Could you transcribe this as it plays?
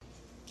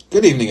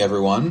Good evening,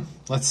 everyone.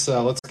 Let's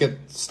get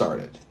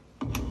started.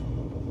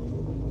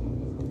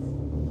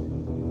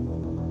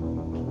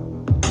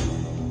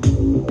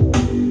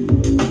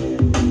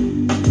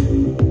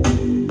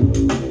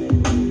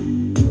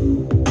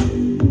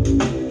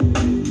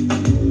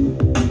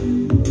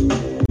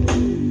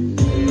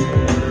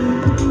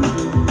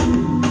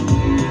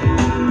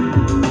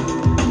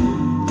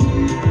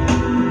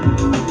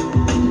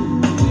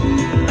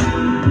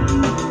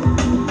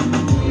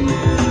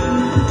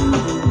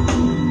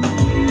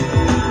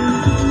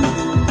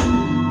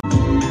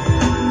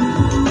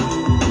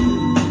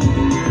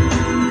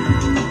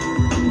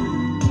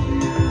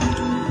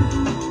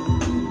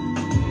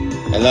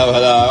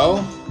 Hello.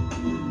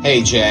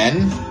 Hey,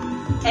 Jen.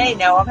 Hey,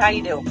 Noam. How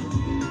you doing?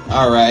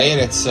 All right.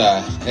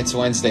 It's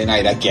Wednesday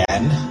night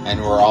again,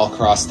 and we're all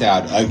crossed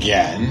out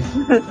again.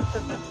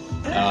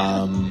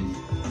 I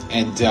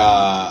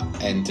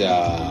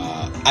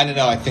don't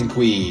know. I think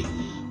we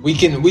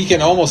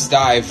can almost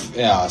dive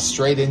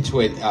straight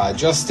into it.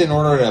 Just in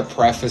order to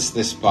preface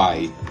this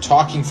by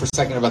talking for a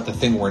second about the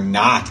thing we're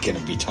not going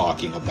to be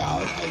talking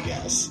about, I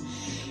guess,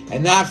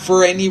 and not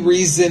for any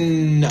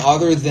reason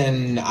other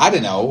than I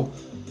don't know.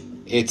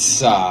 It's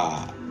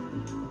the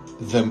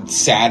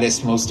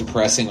saddest, most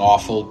depressing,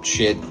 awful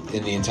shit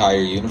in the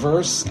entire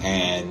universe,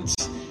 and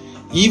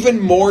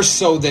even more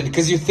so than,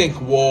 because you think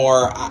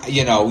war,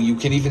 you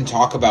can even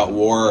talk about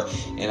war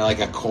in like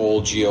a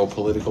cold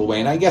geopolitical way,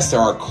 and I guess there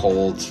are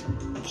cold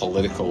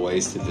political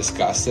ways to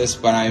discuss this,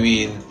 but I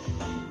mean,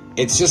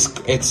 it's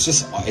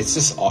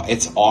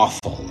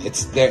awful.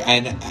 It's there,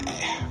 and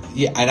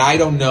I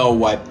don't know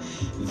what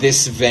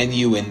this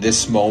venue in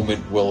this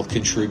moment will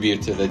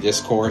contribute to the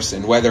discourse,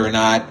 and whether or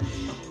not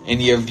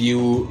any of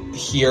you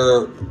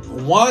here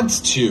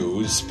want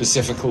to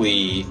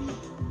specifically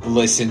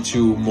listen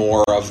to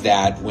more of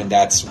that when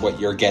that's what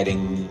you're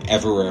getting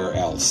everywhere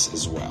else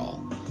as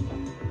well.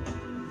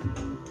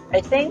 I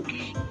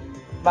think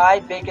my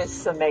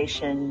biggest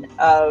summation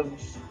of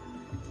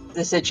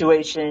the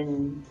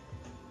situation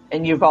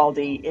in Uvalde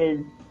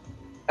is,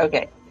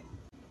 okay,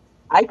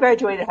 I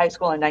graduated high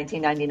school in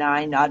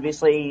 1999.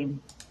 Obviously,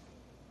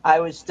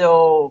 I was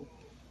still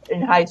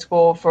in high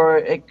school for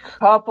a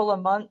couple of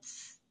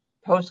months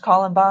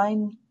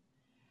post-Columbine.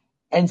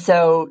 And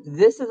so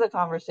this is a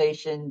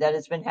conversation that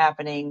has been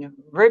happening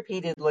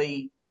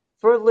repeatedly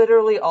for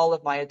literally all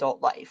of my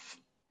adult life.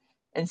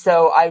 And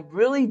so I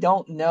really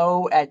don't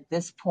know at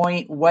this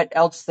point what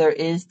else there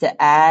is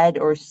to add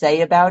or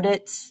say about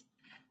it.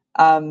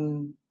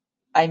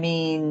 I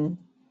mean,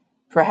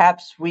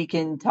 perhaps we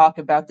can talk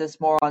about this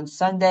more on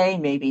Sunday,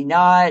 maybe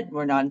not.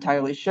 We're not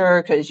entirely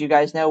sure, because you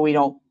guys know we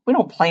don't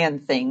plan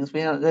things.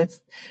 We're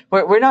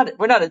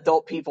not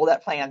adult people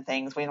that plan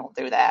things. We don't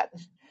do that.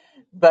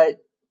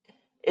 But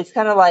it's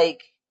kind of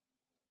like,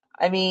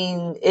 I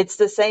mean, it's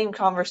the same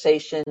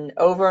conversation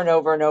over and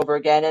over and over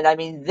again. And I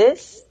mean,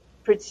 this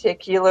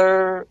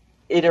particular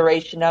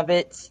iteration of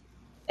it,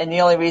 and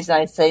the only reason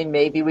I say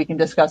maybe we can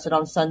discuss it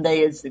on Sunday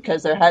is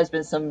because there has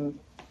been some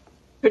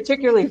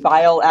particularly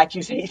vile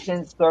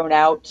accusations thrown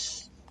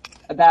out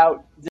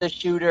about the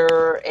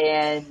shooter,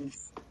 and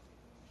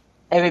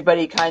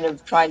everybody kind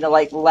of trying to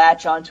like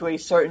latch onto a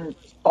certain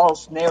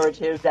false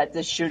narrative that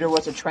this shooter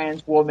was a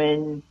trans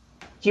woman.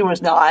 He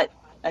was not.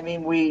 I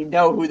mean, we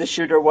know who the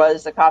shooter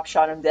was. The cop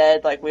shot him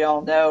dead. Like, we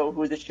all know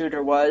who the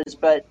shooter was.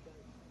 But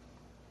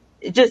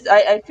it just,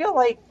 I feel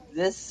like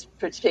this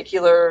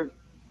particular,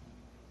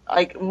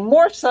 like,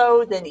 more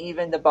so than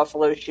even the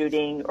Buffalo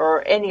shooting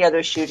or any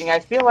other shooting,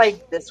 I feel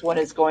like this one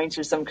is going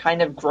to some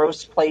kind of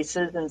gross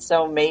places. And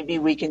so maybe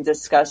we can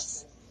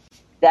discuss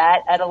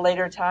that at a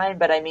later time.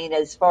 But I mean,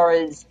 as far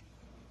as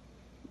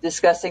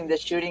discussing the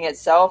shooting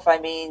itself, I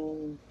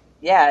mean,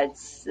 yeah,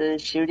 it's a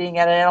shooting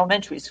at an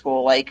elementary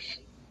school. Like,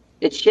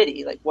 it's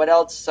shitty. Like, what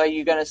else are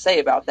you going to say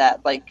about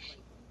that? Like,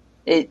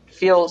 it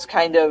feels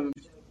kind of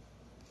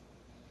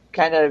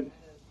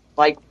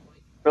like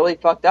really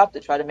fucked up to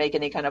try to make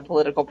any kind of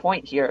political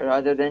point here,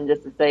 other than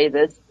just to say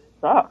this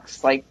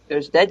sucks. Like,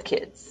 there's dead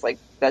kids. Like,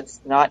 that's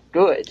not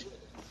good.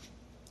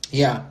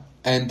 Yeah,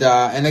 and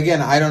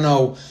again, I don't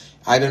know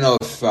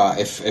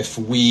if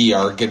we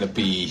are going to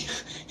be,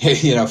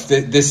 if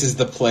this is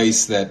the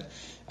place that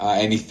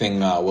anything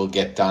will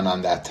get done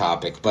on that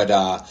topic. But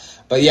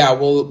yeah,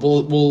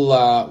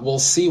 we'll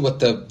see what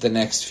the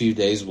next few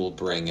days will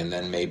bring, and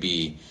then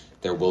maybe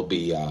there will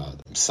be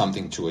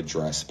something to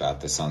address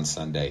about this on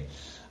Sunday.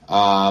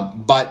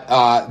 But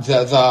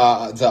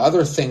the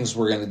other things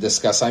we're going to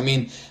discuss, I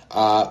mean,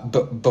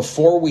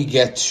 before we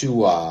get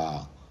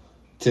to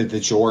the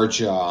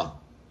Georgia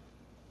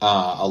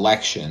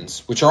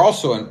elections, which are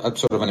also a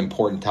sort of an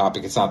important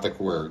topic. It's not that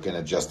we're going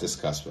to just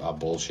discuss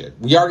bullshit.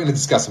 We are going to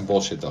discuss some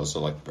bullshit, though, so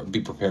like be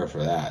prepared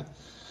for that.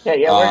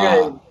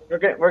 Yeah,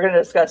 we're gonna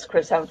discuss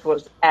Chris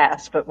Hemsworth's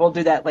ass, but we'll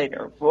do that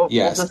later. We'll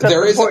discuss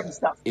the important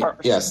stuff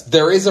first. Yes,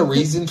 there is a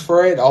reason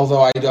for it,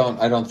 although I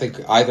don't think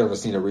either of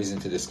us need a reason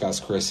to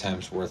discuss Chris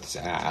Hemsworth's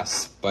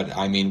ass. But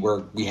I mean,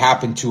 we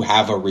happen to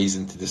have a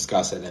reason to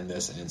discuss it in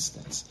this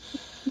instance.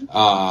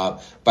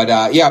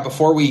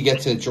 Before we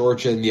get to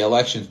Georgia and the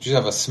elections, we just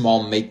have a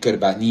small make good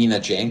about Nina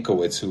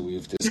Jankowicz, who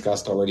we've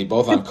discussed already,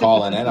 both on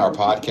Call-In and our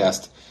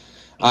podcast.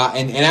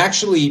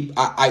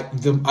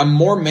 I'm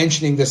more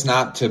mentioning this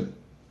not to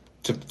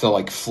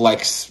like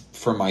flex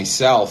for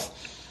myself,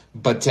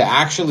 but to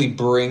actually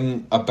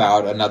bring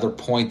about another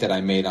point that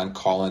I made on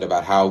Call-In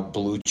about how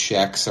blue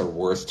checks are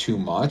worth too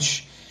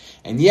much.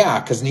 And yeah,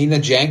 because Nina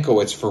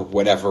Jankowicz, for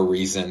whatever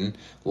reason,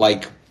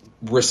 like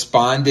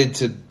responded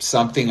to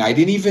something. I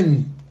didn't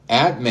even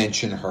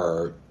mention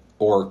her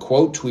or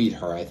quote tweet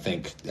her, I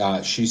think.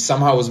 She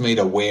somehow was made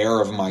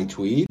aware of my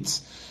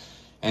tweets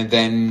and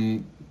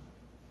then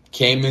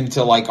came in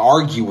to like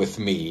argue with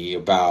me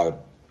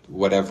about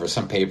whatever,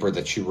 some paper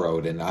that she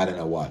wrote and I don't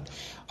know what.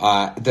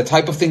 The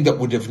type of thing that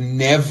would have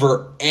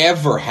never,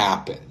 ever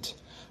happened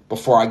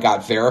before I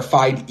got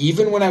verified,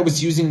 even when I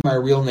was using my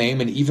real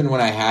name and even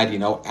when I had,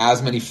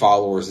 as many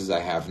followers as I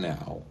have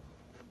now.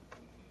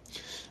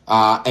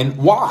 And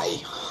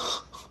why?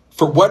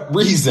 For what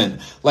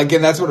reason? Like,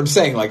 and that's what I'm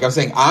saying. Like, I'm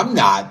saying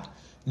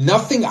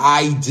nothing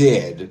I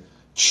did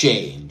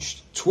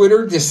changed.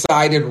 Twitter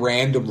decided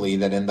randomly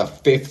that in the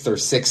fifth or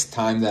sixth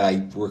time that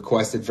I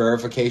requested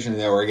verification,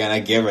 they were going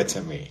to give it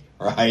to me,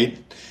 right?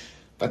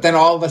 But then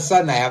all of a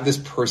sudden I have this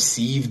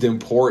perceived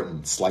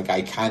importance. Like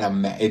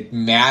it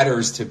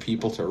matters to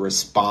people to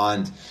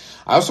respond.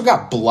 I also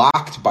got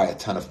blocked by a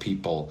ton of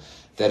people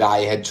that I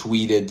had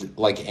tweeted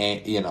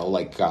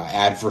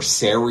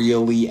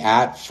adversarially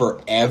at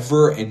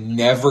forever and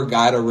never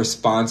got a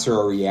response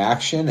or a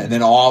reaction. And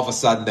then all of a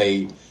sudden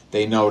they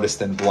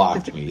noticed and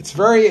blocked me.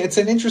 It's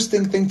an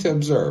interesting thing to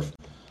observe.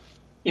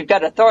 You've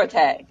got a Thor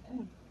tag.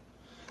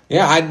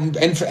 Yeah,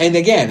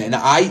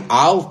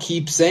 I'll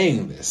keep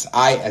saying this.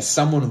 As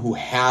someone who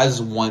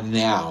has one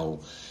now,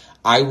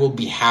 I will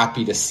be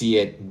happy to see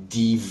it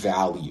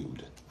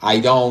devalued. I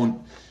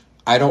don't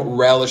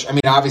relish. I mean,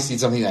 obviously,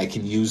 it's something that I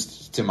can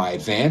use to my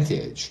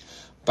advantage,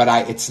 but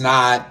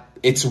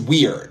it's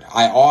weird.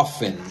 I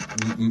often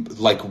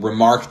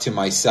remark to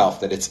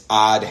myself that it's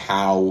odd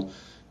how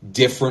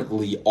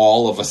differently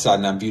all of a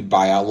sudden I'm viewed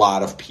by a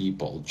lot of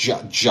people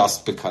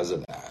just because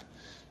of that.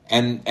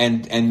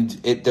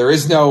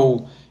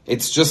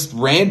 It's just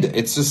random.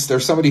 It's just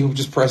there's somebody who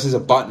just presses a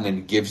button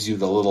and gives you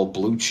the little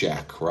blue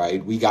check,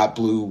 right? We got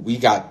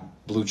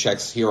blue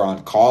checks here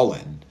on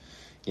Call-In,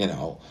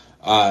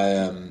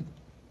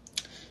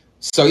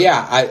 So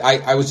yeah,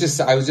 I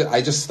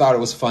just thought it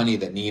was funny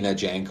that Nina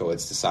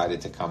Jankowicz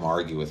decided to come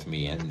argue with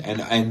me,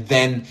 and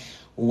then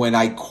when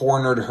I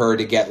cornered her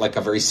to get like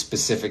a very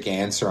specific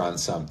answer on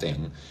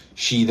something,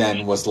 she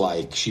then was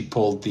like, she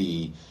pulled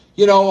the,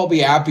 I'll be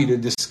happy to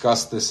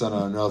discuss this on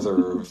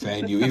another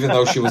venue, even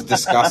though she was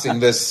discussing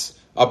this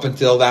up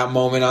until that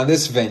moment on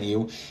this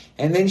venue.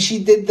 And then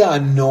she did the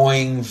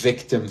annoying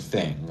victim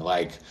thing.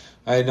 Like,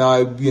 I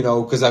know,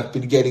 because I've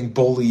been getting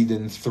bullied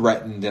and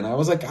threatened. And I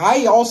was like,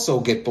 I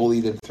also get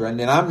bullied and threatened.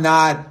 And I'm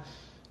not,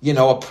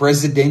 a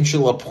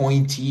presidential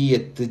appointee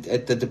at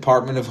the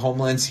Department of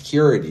Homeland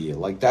Security.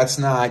 Like,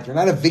 you're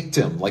not a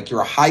victim. Like,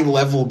 you're a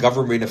high-level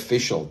government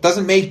official. It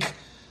doesn't make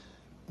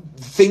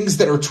things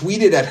that are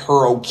tweeted at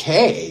her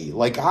okay.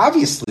 Like,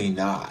 obviously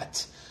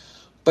not.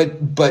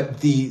 But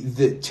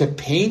the to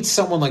paint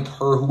someone like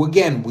her, who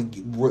again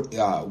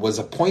was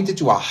appointed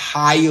to a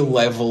high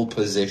level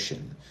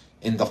position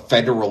in the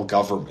federal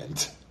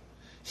government,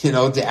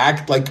 to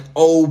act like,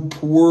 oh,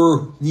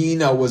 poor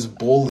Nina was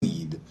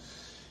bullied.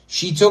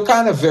 She took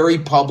on a very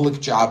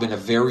public job in a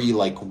very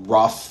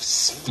rough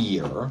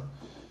sphere.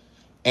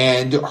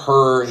 And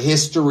her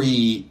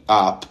history,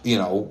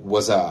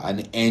 was an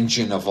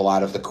engine of a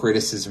lot of the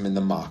criticism and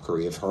the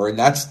mockery of her. And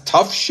that's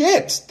tough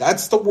shit.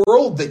 That's the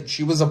world that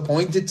she was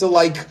appointed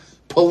to,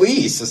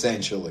 police,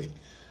 essentially.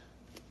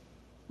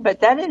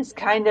 But that is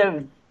kind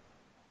of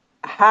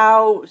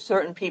how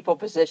certain people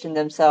position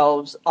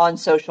themselves on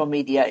social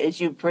media,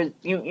 is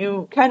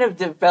you kind of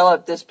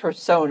develop this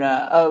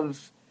persona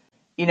of,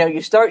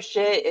 you start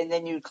shit and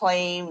then you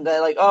claim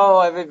that oh,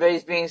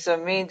 everybody's being so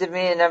mean to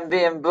me and I'm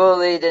being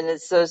bullied and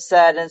it's so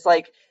sad. And it's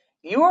like,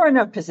 you are in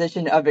a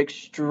position of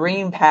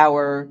extreme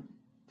power.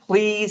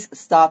 Please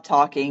stop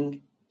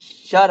talking.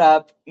 Shut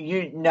up.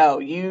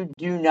 You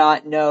do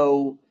not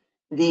know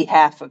the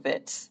half of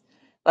it.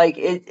 But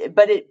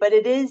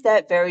it is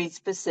that very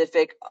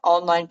specific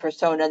online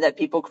persona that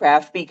people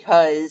craft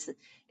because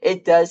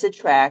it does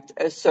attract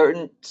a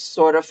certain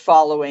sort of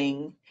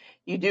following.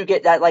 You do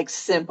get that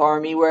simp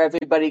army where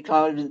everybody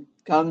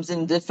comes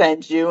and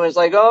defends you and it's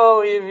like,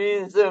 oh, you're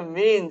being so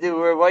mean to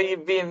her. Why are you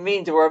being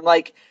mean to her? I'm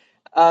like,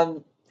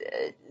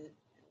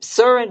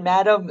 sir and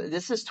madam,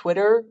 this is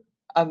Twitter.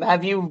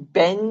 Have you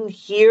been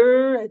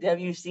here? Have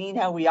you seen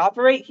how we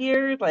operate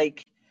here?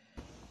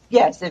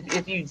 Yes,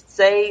 if you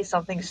say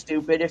something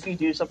stupid, if you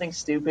do something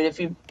stupid, if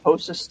you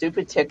post a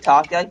stupid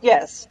TikTok,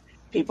 yes,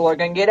 people are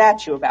going to get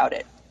at you about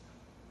it.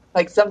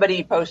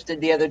 Somebody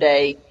posted the other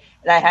day,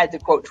 and I had to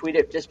quote tweet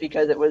it just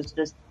because it was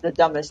just the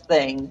dumbest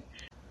thing,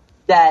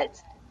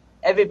 that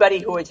everybody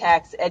who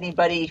attacks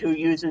anybody who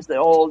uses the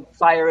old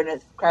fire in a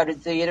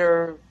crowded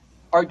theater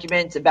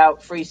argument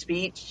about free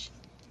speech,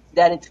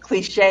 that it's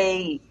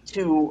cliche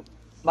to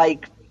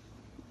like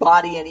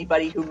body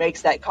anybody who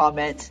makes that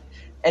comment,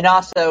 and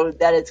also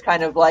that it's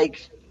kind of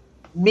like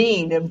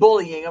mean and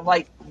bullying. I'm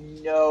like,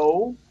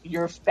 no,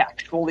 you're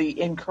factually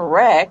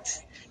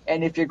incorrect.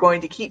 And if you're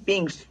going to keep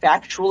being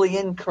factually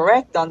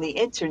incorrect on the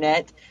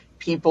internet,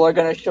 people are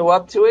going to show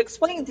up to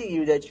explain to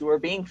you that you are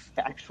being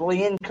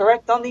factually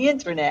incorrect on the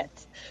internet.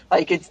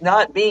 Like, it's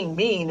not being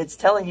mean, it's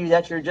telling you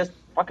that you're just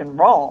fucking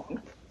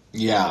wrong.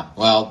 Yeah,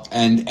 well,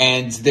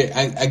 again,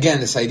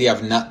 this idea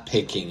of nut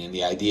picking and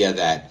the idea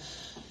that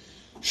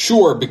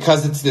sure,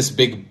 because it's this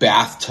big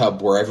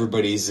bathtub where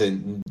everybody's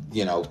in,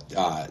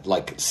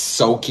 like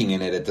soaking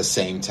in it at the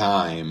same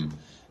time.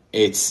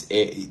 It's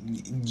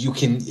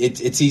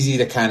easy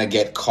to kind of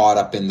get caught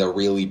up in the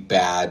really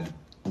bad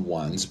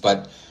ones,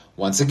 but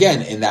once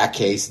again, in that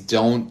case,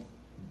 don't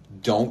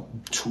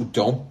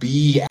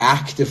be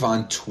active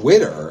on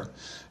Twitter.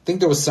 I think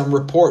there was some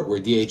report where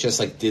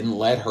DHS didn't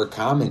let her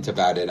comment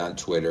about it on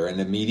Twitter, and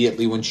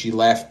immediately when she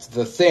left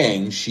the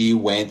thing, she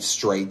went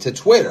straight to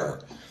Twitter.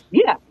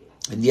 Yeah.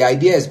 And the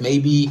idea is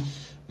maybe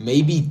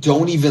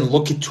don't even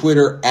look at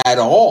Twitter at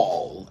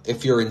all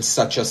if you're in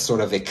such a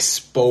sort of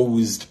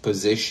exposed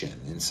position,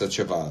 in such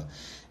of a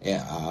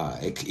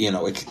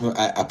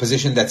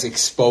position that's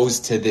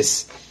exposed to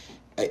this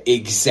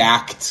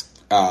exact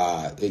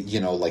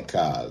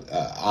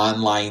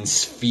online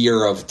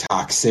sphere of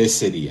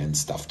toxicity and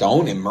stuff.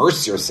 Don't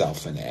immerse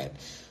yourself in it.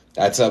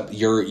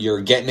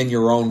 You're getting in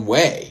your own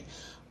way.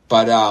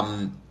 But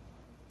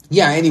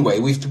yeah. Anyway,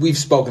 we've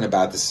spoken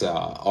about this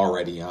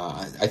already.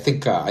 I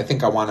think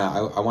I want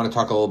to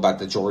talk a little about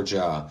the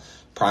Georgia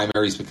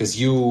primaries because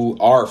you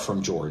are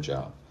from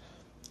Georgia,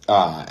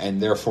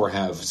 and therefore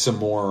have some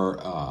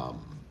more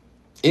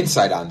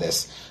insight on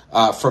this.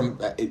 From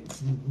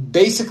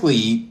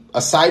basically,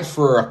 aside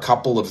for a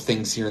couple of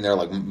things here and there,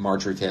 like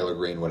Marjorie Taylor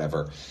Greene,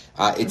 whatever,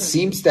 it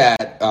seems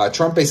that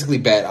Trump basically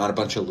bet on a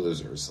bunch of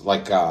losers,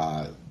 like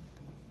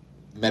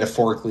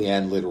metaphorically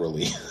and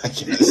literally, I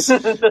guess.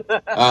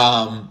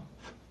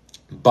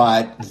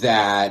 But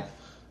that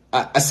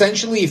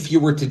essentially, if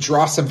you were to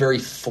draw some very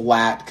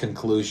flat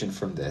conclusion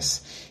from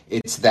this,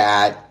 it's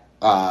that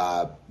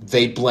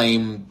they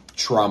blame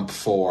Trump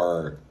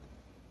for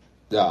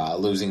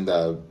losing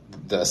the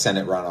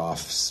Senate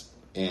runoffs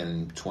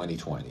in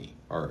 2020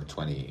 or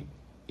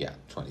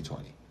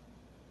 2020.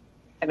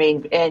 I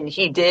mean, and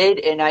he did,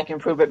 and I can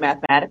prove it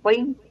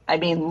mathematically. I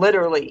mean,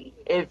 literally,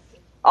 if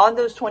on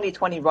those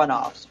 2020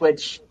 runoffs,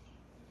 which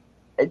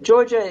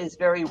Georgia is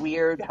very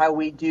weird how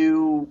we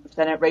do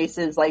Senate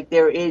races. Like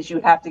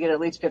you have to get at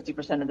least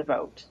 50% of the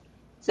vote.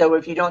 So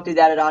if you don't do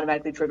that, it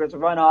automatically triggers a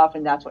runoff,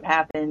 and that's what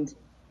happened.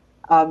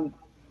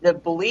 The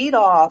bleed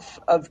off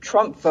of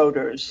Trump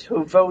voters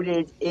who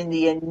voted in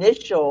the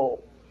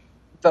initial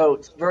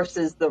votes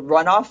versus the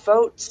runoff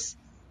votes,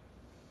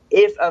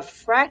 if a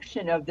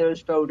fraction of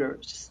those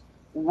voters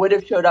would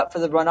have showed up for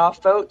the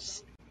runoff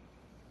votes,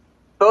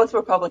 both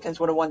Republicans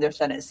would have won their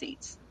Senate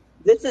seats.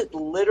 This is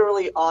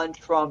literally on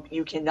Trump.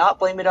 You cannot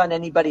blame it on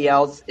anybody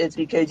else. It's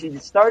because you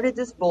started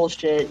this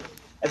bullshit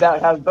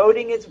about how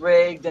voting is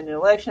rigged and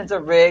elections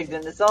are rigged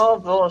and it's all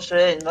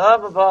bullshit and blah,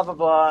 blah, blah, blah,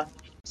 blah.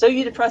 So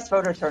you depressed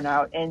voter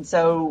turnout. And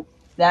so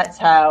that's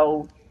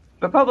how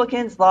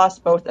Republicans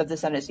lost both of the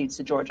Senate seats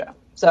to Georgia.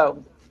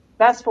 So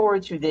fast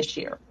forward to this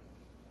year.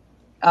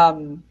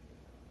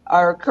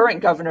 Our current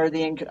governor,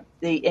 the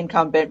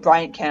incumbent,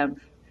 Brian Kemp,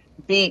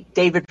 beat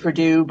David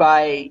Perdue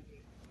by,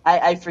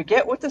 I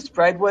forget what the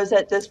spread was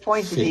at this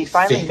point. Did he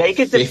finally make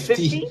it to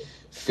 50?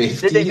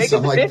 50, Did they make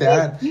something it to 50?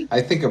 Like that.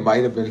 I think it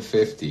might have been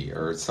 50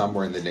 or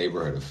somewhere in the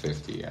neighborhood of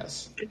 50,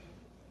 yes.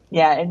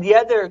 Yeah, and the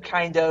other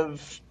kind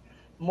of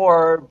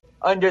more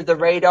under the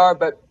radar,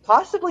 but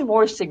possibly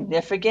more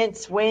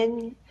significant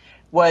win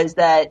was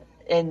that,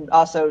 and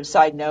also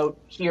side note,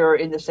 here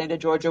in the state of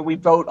Georgia, we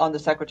vote on the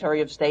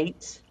Secretary of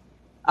State.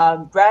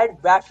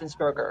 Brad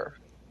Raffensperger,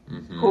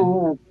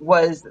 who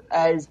was,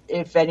 as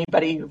if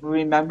anybody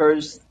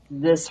remembers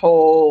this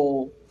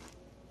whole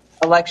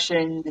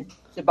election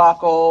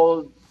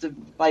debacle,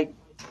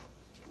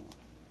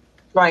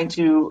 trying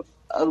to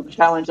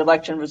challenge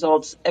election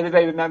results,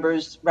 everybody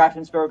remembers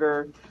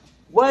Raffensperger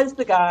was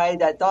the guy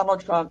that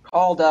Donald Trump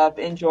called up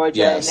in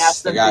Georgia and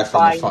asked them to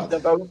find the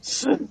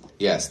votes.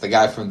 Yes, the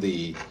guy from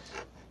the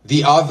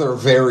other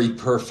very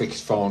perfect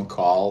phone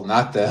call,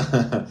 not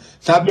the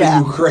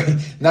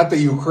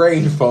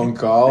Ukraine phone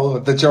call,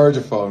 but the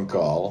Georgia phone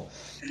call.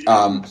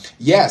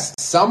 Yes,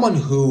 someone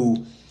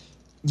who,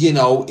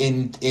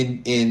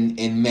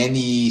 in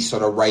many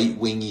sort of right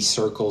wingy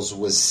circles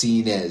was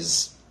seen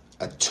as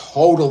a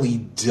totally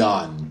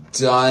done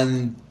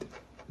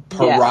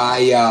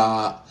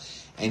pariah,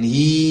 and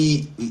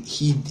he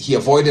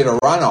avoided a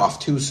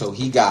runoff too, so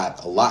he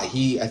got a lot.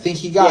 I think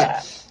he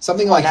got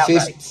something like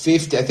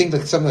 50. I think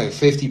something like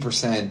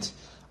 50%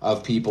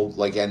 of people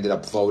ended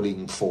up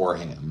voting for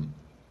him,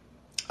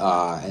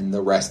 and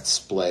the rest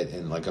split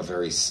in a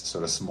very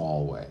sort of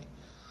small way.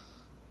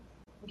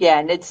 Yeah,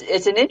 and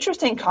it's an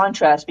interesting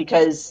contrast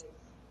because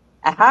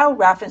how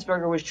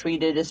Raffensperger was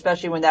treated,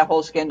 especially when that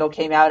whole scandal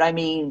came out. I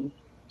mean,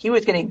 he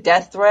was getting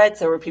death threats.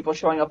 There were people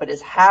showing up at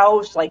his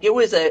house. Like it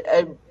was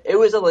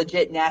a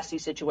legit nasty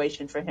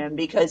situation for him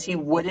because he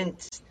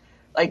wouldn't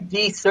like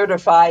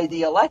decertify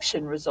the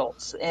election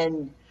results.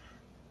 And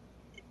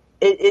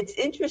it's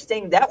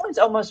interesting. That one's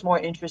almost more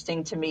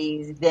interesting to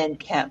me than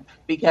Kemp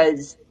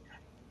because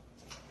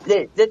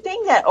the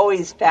thing that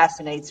always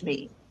fascinates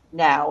me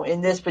now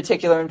in this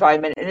particular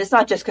environment, and it's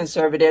not just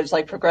conservatives,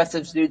 like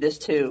progressives do this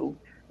too,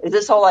 is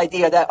this whole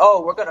idea that,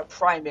 oh, we're going to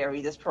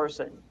primary this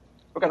person.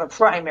 We're going to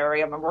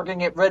primary him and we're going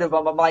to get rid of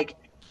him. I'm like,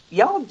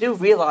 y'all do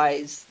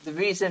realize the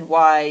reason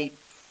why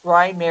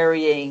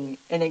primarying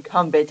an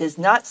incumbent is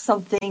not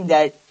something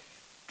that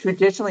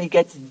traditionally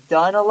gets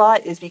done a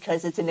lot is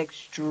because it's an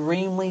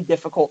extremely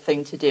difficult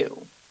thing to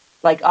do.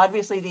 Like,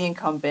 obviously, the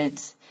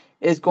incumbent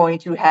is going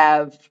to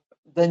have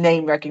the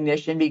name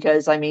recognition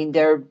because, I mean,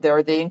 they're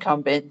the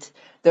incumbent.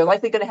 They're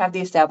likely going to have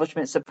the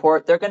establishment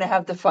support. They're going to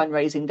have the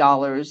fundraising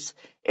dollars.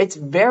 It's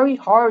very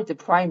hard to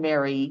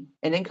primary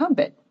an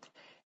incumbent.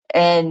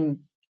 And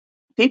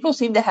people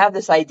seem to have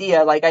this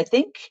idea. Like, I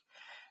think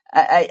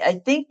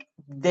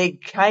they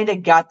kind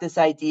of got this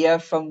idea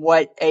from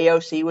what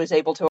AOC was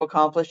able to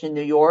accomplish in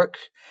New York,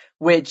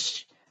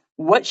 which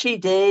what she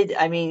did,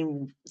 I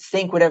mean,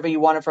 think whatever you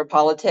want of her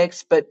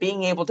politics, but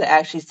being able to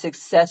actually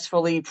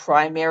successfully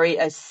primary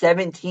a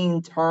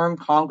 17-term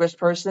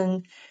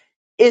congressperson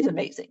is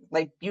amazing.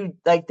 Like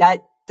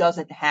that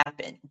doesn't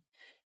happen.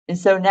 And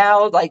so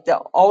now, like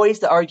always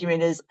the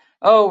argument is,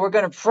 oh, we're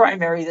going to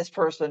primary this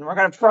person. We're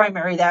going to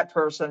primary that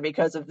person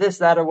because of this,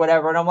 that, or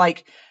whatever. And I'm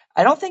like,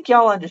 I don't think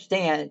y'all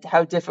understand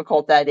how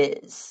difficult that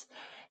is.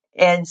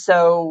 And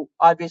so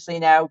obviously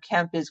now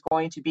Kemp is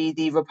going to be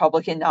the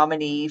Republican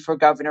nominee for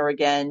governor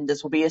again.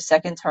 This will be a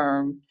second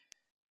term.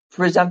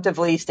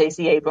 Presumptively,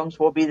 Stacey Abrams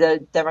will be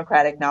the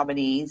Democratic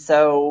nominee.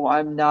 So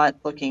I'm not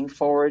looking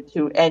forward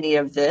to any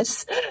of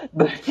this.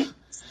 But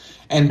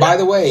And by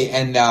the way,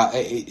 and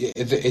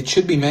it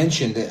should be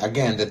mentioned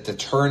again that the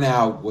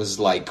turnout was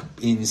like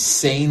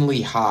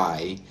insanely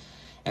high,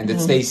 and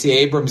that Stacey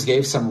Abrams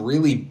gave some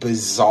really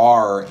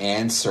bizarre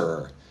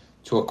answer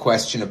to a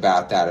question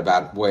about that,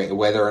 about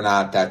whether or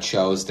not that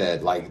shows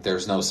that like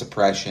there's no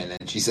suppression.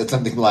 And she said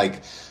something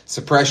like,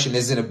 "Suppression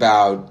isn't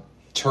about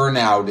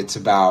turnout; it's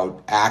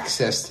about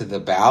access to the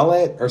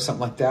ballot," or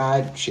something like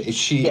that.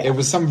 It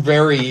was some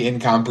very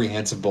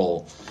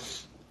incomprehensible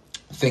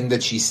thing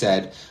that she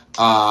said.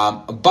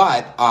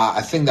 But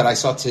a thing that I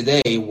saw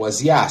today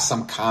was,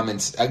 some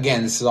comments.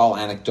 Again, this is all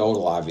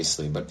anecdotal,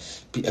 obviously, but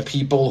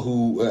people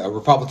who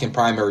Republican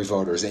primary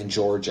voters in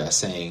Georgia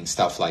saying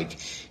stuff like,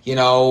 we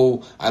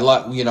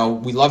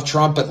love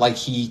Trump, but like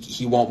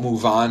he won't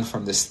move on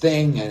from this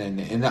thing,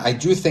 and I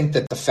do think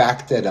that the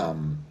fact that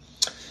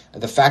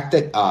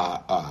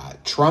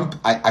Trump,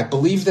 I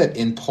believe that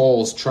in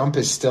polls Trump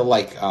is still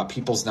like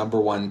people's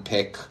number one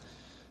pick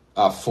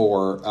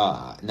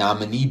for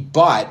nominee,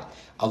 but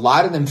a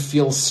lot of them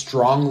feel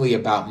strongly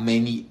about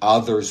many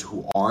others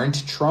who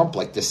aren't Trump,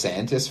 like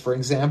DeSantis, for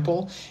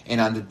example.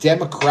 And on the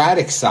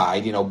Democratic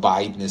side,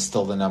 Biden is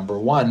still the number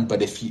one. But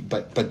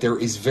but there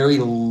is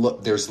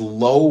there's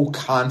low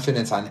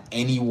confidence on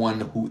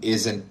anyone who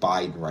isn't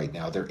Biden right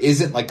now. There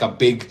isn't like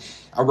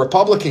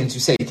Republicans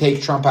who say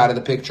take Trump out of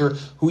the picture.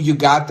 Who you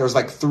got? There's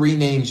like three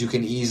names you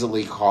can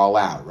easily call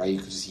out, right? You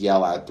can just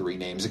yell out three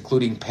names,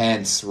 including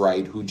Pence,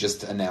 right, who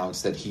just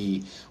announced that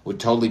he would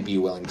totally be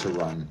willing to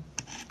run.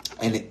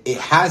 And it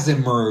has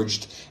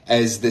emerged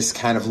as this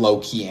kind of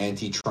low-key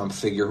anti-Trump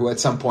figure who at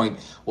some point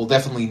will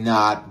definitely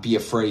not be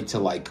afraid to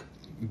like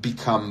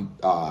become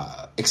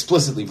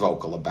explicitly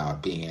vocal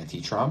about being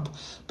anti-Trump.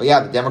 But yeah,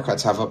 the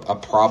Democrats have a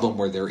problem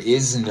where there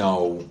is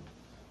no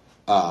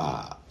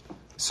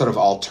sort of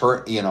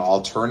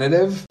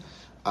alternative.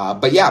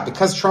 But yeah,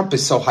 because Trump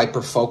is so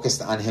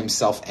hyper-focused on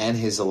himself and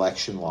his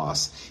election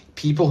loss,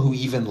 people who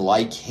even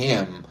like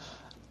him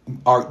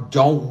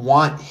don't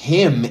want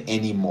him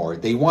anymore.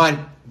 They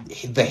want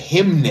the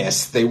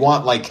himness. They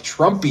want like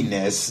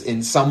Trumpiness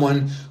in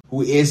someone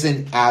who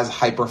isn't as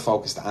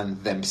hyper-focused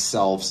on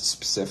themselves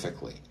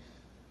specifically.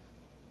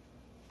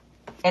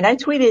 And I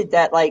tweeted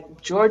that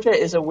like Georgia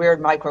is a weird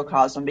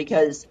microcosm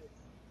because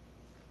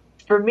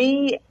for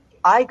me,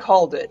 I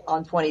called it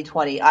on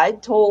 2020. I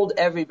told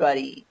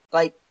everybody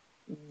like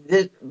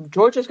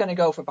Georgia's going to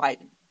go for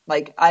Biden.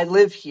 Like I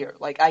live here.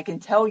 Like I can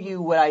tell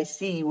you what I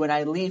see when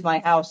I leave my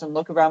house and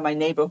look around my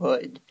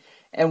neighborhood.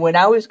 And when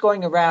I was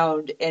going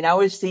around and I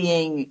was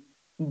seeing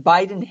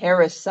Biden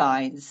Harris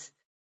signs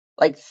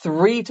like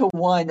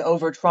 3-1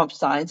 over Trump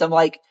signs. I'm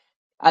like,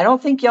 I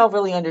don't think y'all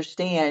really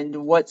understand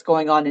what's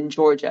going on in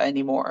Georgia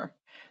anymore.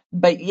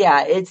 But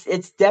yeah,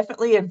 it's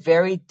definitely a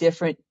very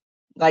different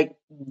like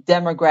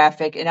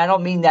demographic, and I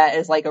don't mean that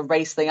as like a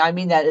race thing. I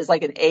mean that as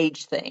like an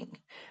age thing,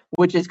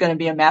 which is going to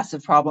be a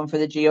massive problem for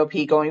the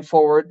GOP going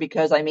forward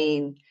because I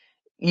mean,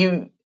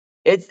 you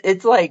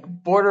it's like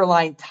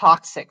borderline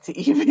toxic to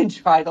even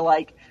try to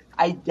like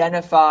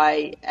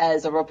identify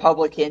as a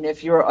Republican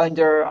if you're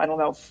under, I don't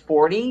know,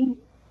 40.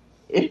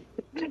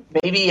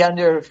 maybe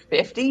under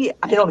 50.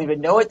 I don't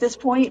even know at this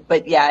point,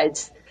 but yeah,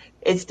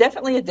 it's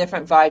definitely a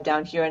different vibe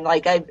down here. And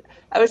like I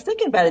was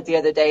thinking about it the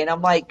other day, and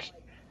I'm like,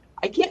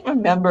 I can't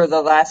remember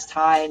the last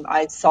time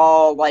I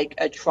saw like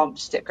a Trump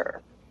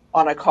sticker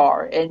on a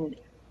car. And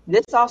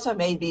this also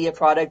may be a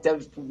product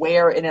of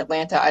where in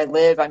Atlanta I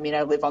live. I mean,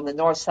 I live on the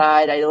north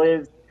side. I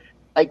live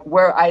like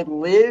where I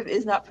live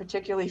is not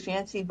particularly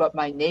fancy, but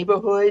my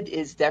neighborhood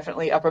is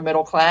definitely upper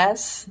middle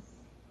class,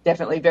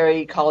 definitely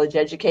very college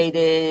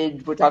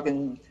educated. We're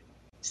talking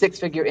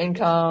six-figure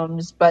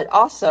incomes, but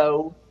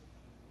also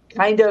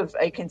kind of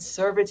a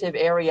conservative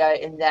area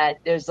in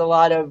that there's a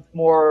lot of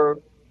more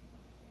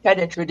kind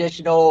of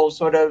traditional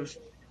sort of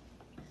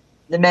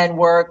the men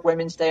work,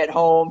 women stay at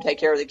home, take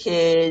care of the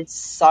kids,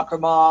 soccer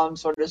mom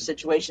sort of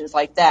situations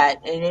like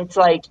that. And it's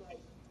like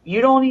you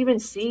don't even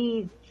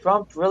see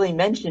Trump really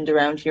mentioned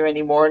around here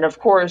anymore. And of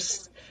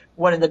course,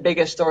 one of the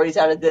biggest stories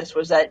out of this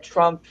was that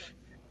Trump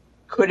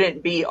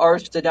couldn't be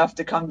arsed enough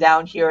to come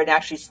down here and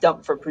actually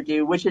stump for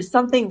Purdue, which is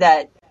something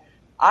that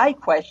I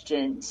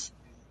questioned,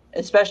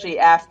 especially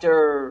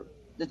after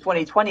the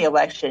 2020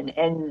 election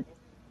and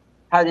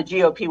how the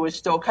GOP was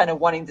still kind of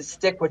wanting to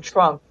stick with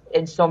Trump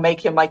and still make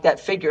him like that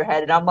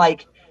figurehead. And I'm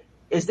like,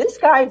 is this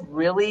guy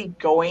really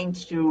going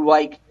to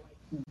like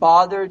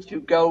bother to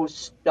go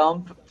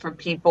stump for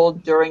people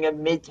during a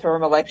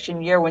midterm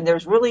election year when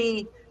there's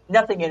really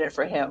nothing in it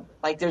for him?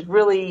 Like there's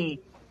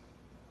really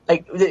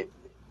like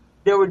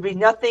there would be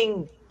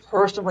nothing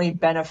personally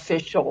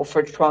beneficial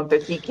for Trump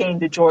if he came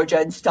to Georgia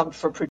and stumped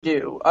for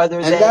Purdue, other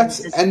And than that's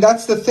this. and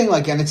that's the thing.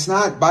 Like, and it's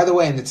not. By the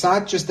way, and it's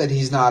not just that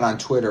he's not on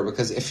Twitter.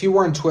 Because if he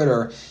were on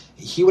Twitter,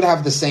 he would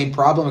have the same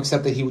problem,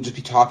 except that he would just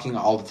be talking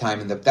all the time.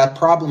 And that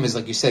problem is,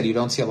 like you said, you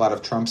don't see a lot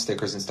of Trump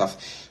stickers and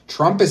stuff.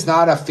 Trump is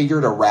not a figure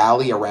to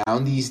rally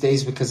around these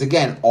days because,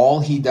 again,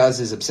 all he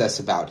does is obsess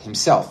about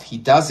himself. He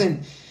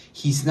doesn't.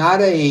 He's not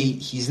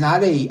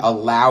a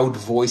loud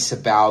voice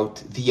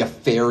about the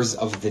affairs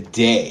of the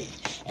day.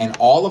 And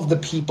all of the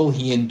people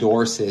he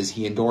endorses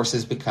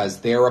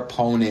because their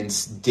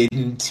opponents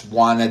didn't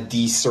want to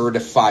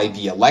decertify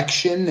the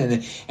election, and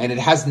it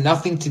has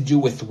nothing to do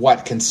with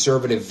what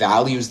conservative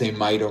values they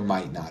might or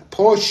might not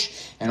push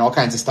and all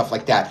kinds of stuff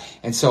like that.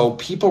 And so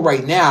people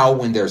right now,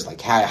 when there's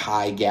like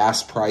high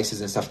gas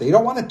prices and stuff, they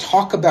don't want to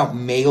talk about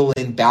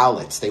mail-in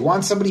ballots. They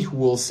want somebody who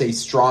will say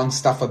strong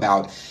stuff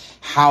about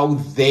how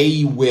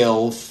they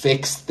will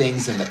fix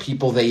things, and the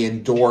people they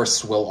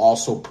endorse will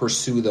also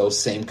pursue those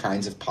same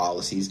kinds of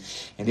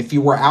policies. And if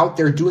you were out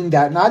there doing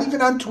that, not even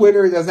on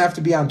Twitter, it doesn't have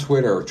to be on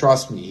Twitter,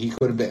 trust me, he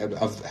could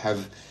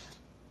have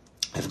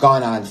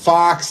gone on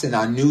Fox and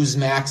on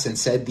Newsmax and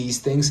said these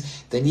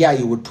things, then yeah,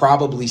 you would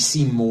probably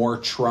see more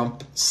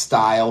Trump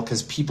style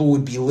because people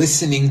would be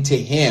listening to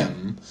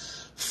him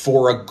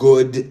for a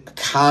good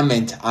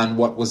comment on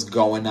what was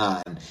going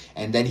on,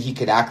 and then he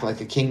could act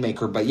like a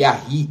kingmaker. But yeah,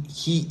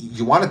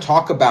 you want to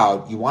talk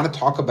about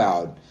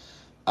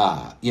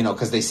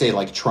because they say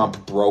like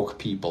Trump broke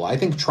people. I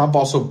think Trump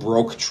also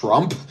broke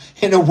Trump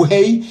in a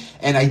way,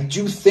 and I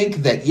do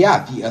think that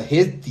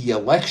the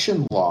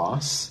election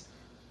loss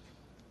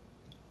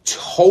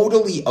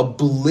totally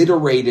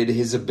obliterated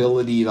his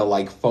ability to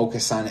like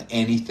focus on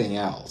anything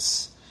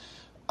else.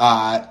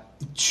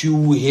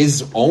 To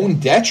his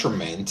own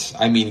detriment.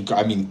 I mean,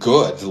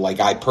 good. Like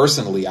I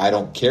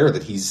don't care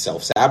that he's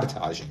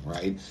self-sabotaging,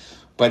 right?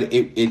 But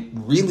it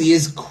really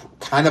is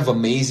kind of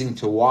amazing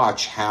to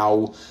watch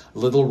how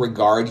little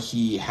regard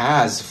he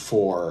has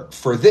for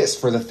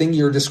the thing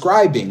you're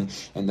describing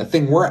and the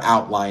thing we're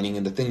outlining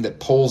and the thing that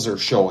polls are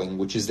showing,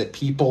 which is that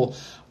people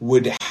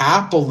would see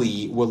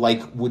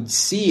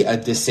a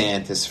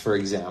DeSantis, for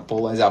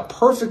example, as a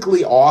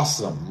perfectly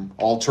awesome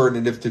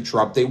alternative to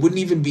Trump. They wouldn't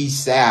even be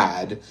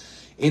sad.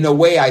 In a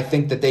way, I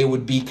think that they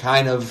would be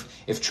kind of,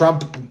 if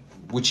Trump,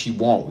 which he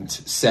won't,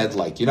 said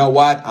like, you know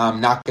what, I'm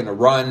not going to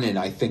run, and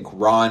I think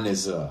Ron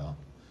is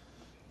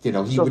he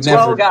would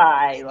never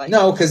Guy. Like,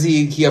 no, because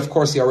he of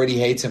course he already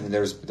hates him, and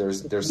there's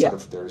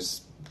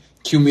there's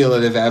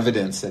cumulative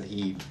evidence that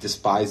he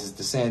despises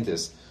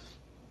DeSantis.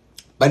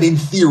 But in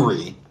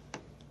theory,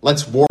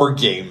 let's war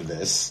game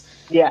this.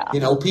 Yeah.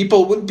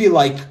 People wouldn't be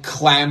like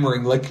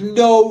clamoring like,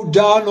 no,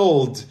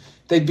 Donald.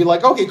 They'd be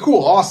like, okay,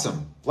 cool,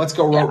 awesome. Let's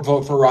go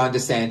vote for Ron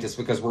DeSantis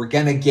because we're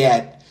going to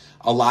get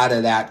a lot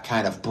of that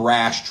kind of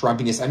brash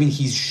Trumpiness. I mean,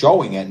 he's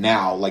showing it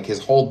now. Like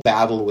his whole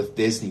battle with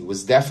Disney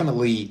was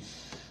definitely,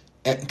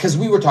 because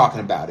we were talking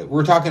about it. We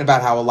were talking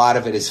about how a lot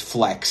of it is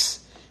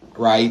flex,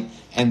 right?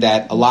 And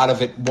that a lot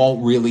of it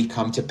won't really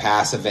come to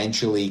pass.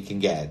 Eventually can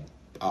get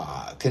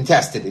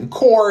contested in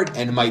court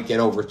and might get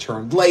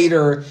overturned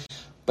later.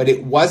 But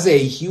it was a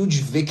huge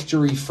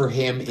victory for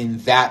him in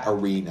that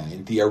arena,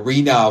 in the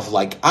arena of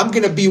like, I'm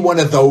going to be one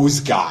of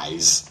those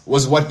guys,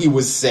 was what he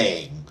was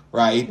saying,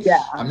 right?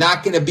 Yeah. I'm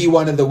not going to be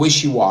one of the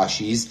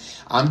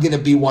wishy-washies. I'm going to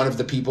be one of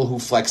the people who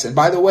flex. And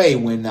by the way,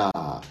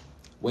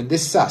 when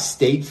this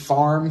State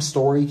Farm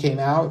story came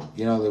out,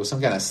 there was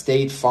some kind of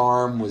State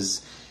Farm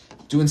was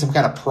doing some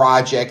kind of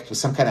project with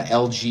some kind of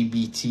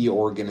LGBT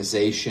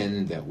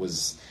organization that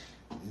was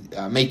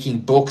making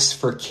books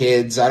for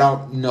kids. I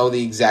don't know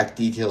the exact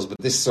details, but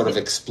this sort of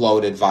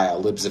exploded via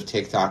libs of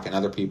TikTok and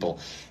other people,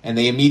 and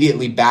they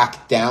immediately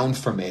backed down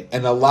from it.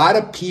 And a lot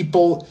of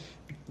people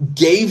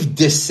gave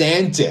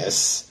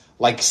DeSantis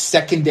like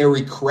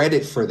secondary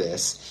credit for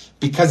this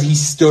because he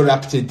stood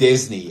up to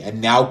Disney,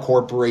 and now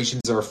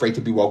corporations are afraid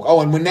to be woke.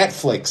 Oh, and when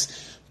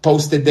Netflix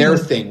posted their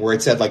thing where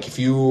it said, like, if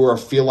you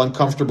feel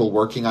uncomfortable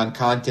working on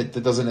content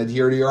that doesn't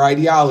adhere to your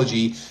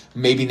ideology,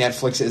 maybe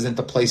Netflix isn't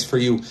the place for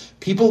you.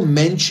 People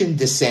mention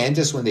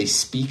DeSantis when they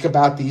speak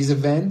about these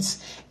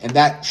events, and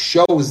that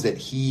shows that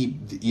he,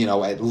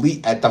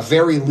 at the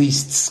very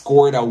least,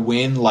 scored a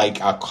win, like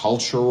a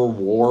cultural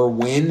war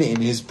win,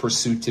 in his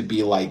pursuit to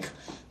be like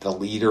the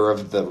leader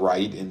of the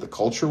right in the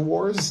culture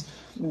wars.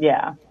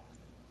 Yeah.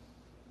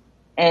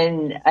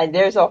 And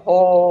there's a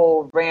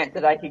whole rant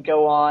that I could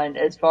go on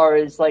as far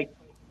as like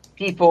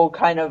people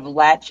kind of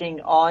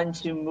latching on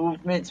to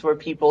movements where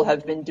people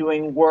have been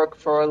doing work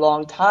for a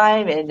long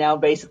time and now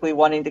basically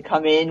wanting to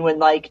come in when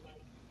like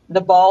the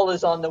ball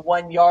is on the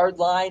 1 yard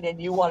line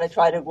and you want to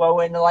try to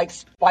go in and like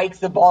spike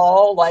the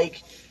ball.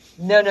 Like,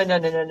 no.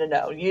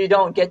 You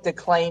don't get to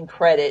claim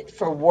credit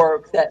for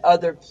work that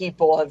other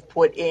people have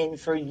put in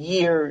for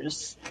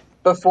years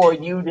before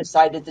you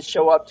decided to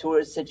show up to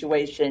a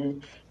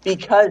situation,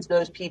 because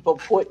those people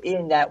put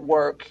in that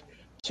work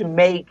to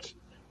make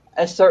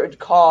a certain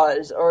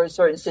cause or a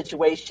certain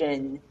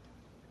situation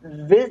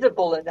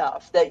visible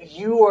enough that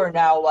you are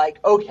now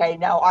like, okay,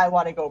 now I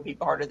want to go be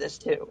part of this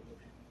too.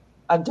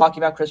 I'm talking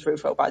about Chris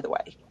Rufo, by the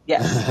way.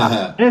 Yes.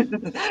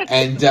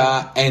 And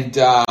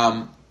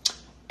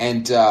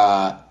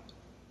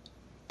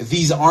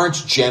these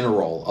aren't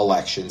general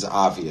elections,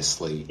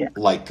 obviously, Yeah.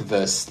 like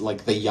the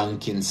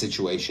Youngkin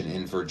situation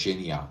in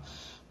Virginia,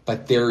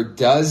 but there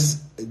does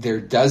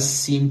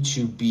seem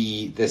to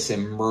be this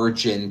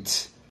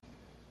emergent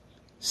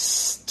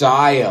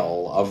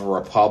style of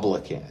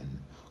Republican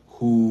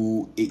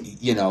who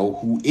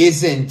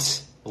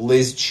isn't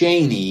Liz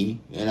Cheney,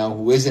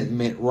 who isn't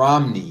Mitt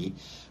Romney,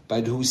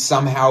 but who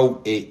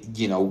somehow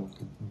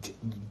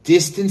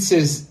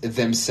distances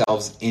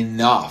themselves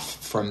enough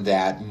from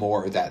that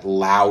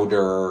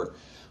louder,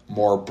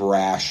 more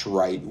brash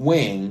right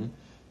wing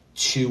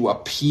to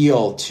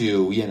appeal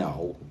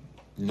to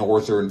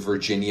Northern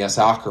Virginia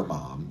soccer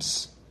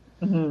moms.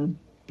 Mm-hmm.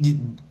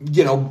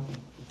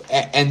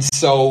 And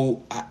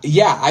so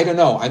I don't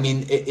know. I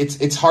mean,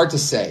 it's hard to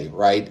say,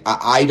 right?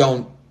 I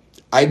don't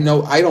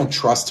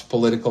trust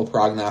political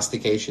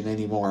prognostication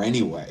anymore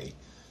anyway.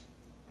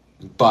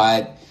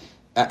 But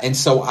and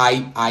so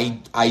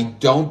I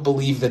don't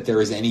believe that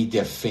there is any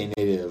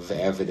definitive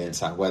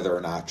evidence on whether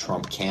or not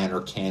Trump can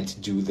or can't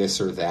do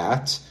this or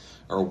that,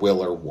 or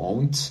will or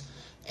won't.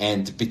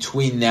 And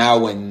between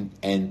now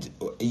and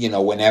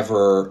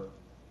whenever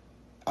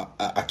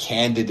a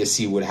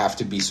candidacy would have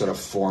to be sort of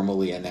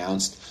formally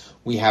announced,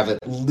 we have at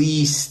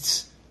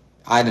least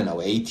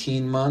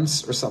 18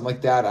 months or something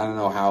like that. I don't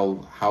know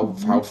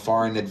how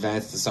far in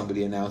advance does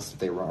somebody announce that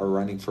they are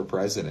running for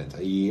president?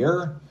 A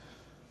year?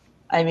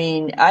 I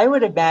mean, I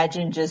would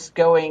imagine just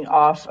going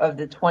off of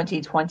the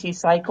 2020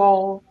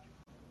 cycle,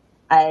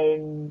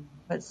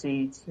 let's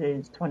see,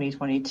 it's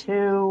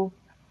 2022.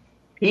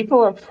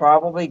 People are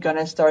probably going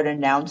to start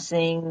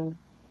announcing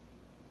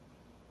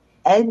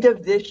end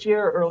of this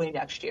year, early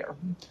next year.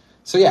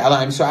 So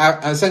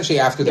essentially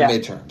after the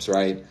midterms,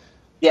 right?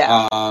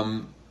 Yeah.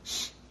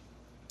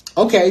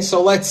 Okay,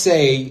 so let's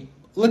say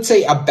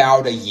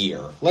about a year.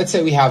 Let's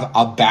say we have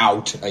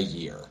about a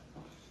year,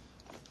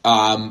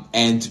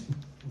 and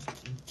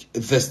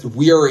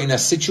we are in a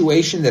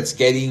situation that's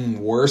getting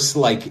worse,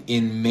 like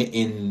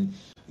in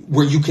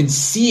where you can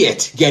see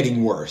it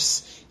getting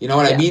worse. You know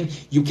what I mean?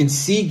 You can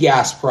see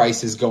gas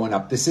prices going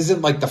up. This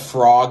isn't like the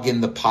frog in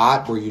the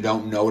pot where you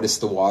don't notice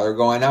the water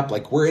going up.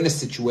 Like, we're in a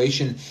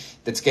situation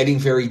that's getting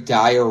very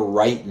dire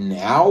right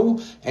now.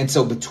 And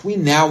so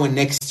between now and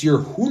next year,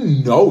 who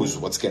knows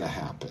what's going to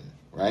happen,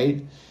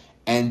 right?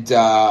 And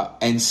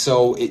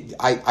so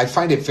I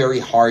find it very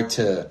hard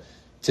to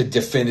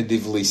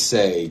definitively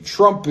say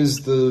Trump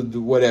is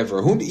the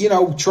whatever.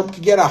 Trump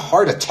could get a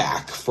heart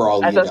attack for all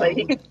you know. I was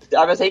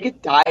say he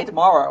could die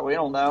tomorrow. We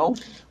don't know.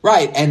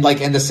 Right, and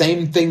the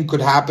same thing could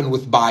happen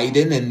with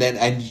Biden,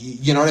 and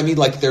you know what I mean?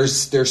 Like,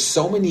 there's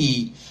so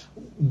many.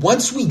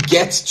 Once we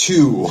get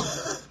to,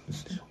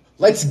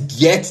 let's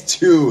get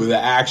to the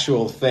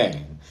actual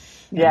thing,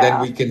 and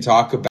then we can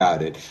talk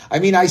about it. I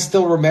mean, I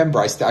still remember.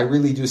 I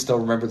really do still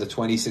remember the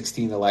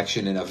 2016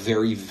 election in a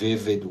very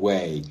vivid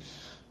way.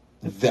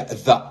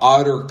 The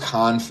utter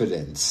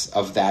confidence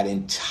of that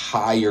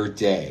entire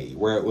day,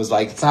 where it was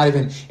like, it's not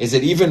even, is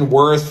it even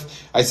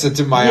worth, I said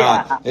to my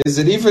aunt, is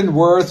it even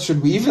worth,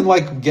 should we even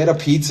get a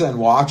pizza and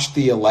watch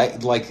the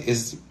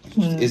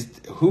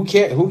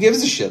who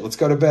gives a shit? Let's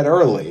go to bed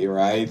early,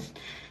 right?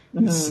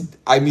 Mm-hmm.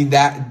 I mean,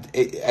 that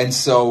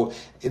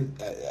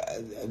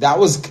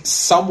was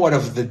somewhat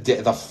of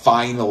the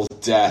final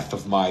death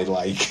of my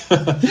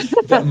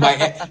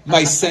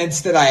my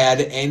sense that I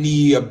had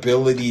any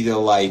ability to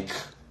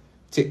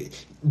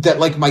that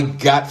like my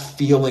gut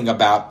feeling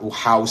about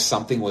how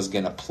something was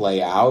going to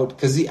play out,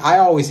 because I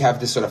always have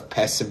this sort of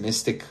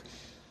pessimistic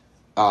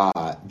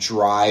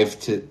drive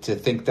to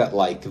think that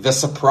like the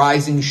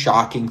surprising,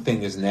 shocking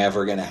thing is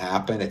never going to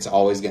happen. It's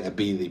always going to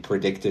be the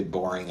predicted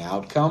boring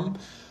outcome.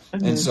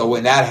 Mm-hmm. And so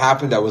when that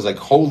happened, I was like,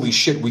 holy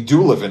shit, we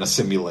do live in a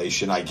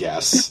simulation, I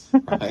guess.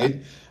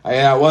 Right?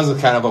 It was a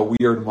kind of a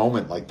weird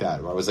moment like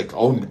that where I was like,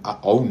 oh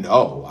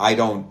no, I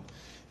don't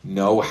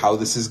know how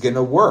this is going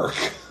to work.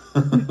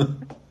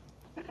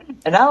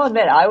 And I'll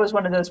admit, I was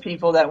one of those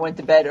people that went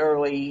to bed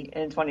early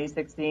in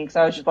 2016 because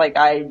I was just like,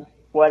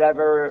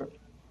 whatever.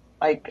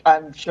 Like,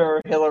 I'm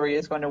sure Hillary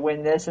is going to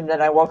win this. And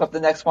then I woke up the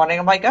next morning.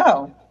 I'm like,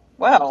 oh,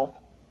 well,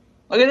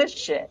 look at this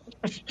shit.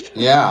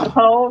 Yeah.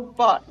 Oh,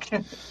 fuck.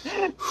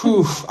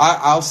 Whew.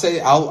 I'll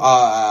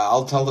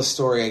tell the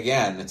story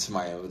again. It's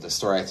the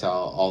story I tell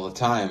all the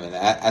time. And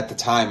at the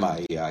time,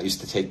 I used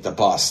to take the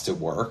bus to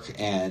work.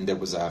 And there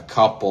was a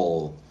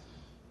couple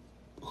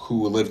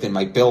who lived in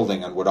my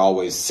building and would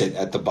always sit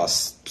at the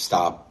bus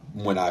stop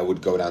when I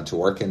would go down to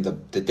work. And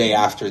the day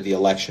after the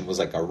election was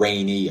like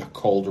a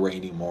cold,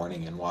 rainy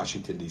morning in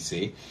Washington,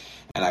 D.C.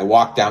 And I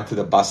walked down to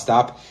the bus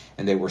stop,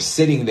 and they were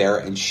sitting there,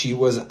 and she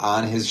was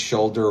on his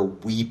shoulder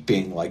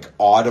weeping, like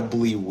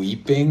audibly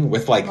weeping,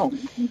 with like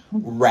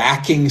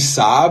racking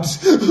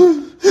sobs.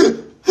 You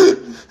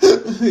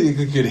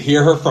could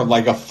hear her from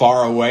like a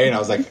far away, and I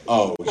was like,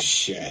 oh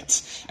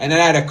shit. And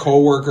then I had a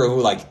coworker who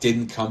like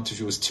didn't come to,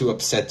 she was too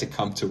upset to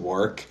come to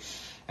work.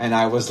 And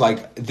I was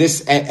like,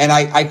 this, and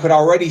I could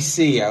already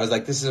see, I was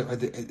like,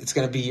 it's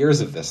going to be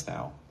years of this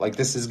now. Like,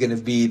 this is going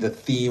to be the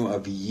theme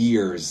of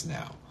years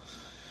now.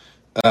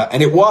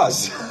 And it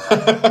was.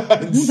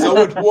 and so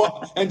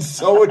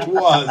it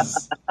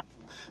was.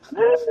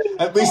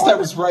 At least I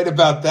was right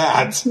about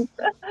that.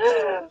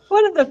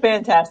 One of the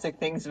fantastic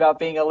things about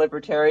being a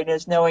libertarian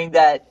is knowing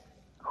that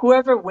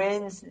whoever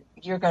wins,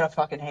 you're going to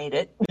fucking hate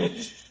it.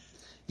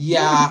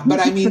 Yeah,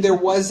 but I mean, there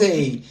was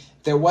a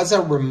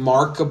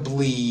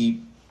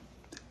remarkably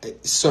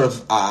sort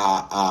of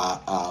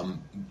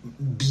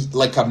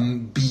like a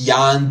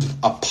beyond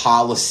a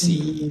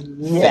policy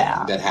thing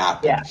that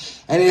happened,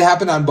 and it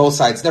happened on both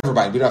sides. Never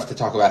mind, we don't have to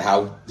talk about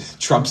how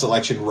Trump's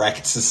election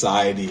wrecked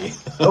society.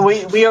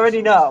 we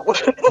already know.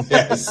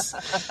 Yes,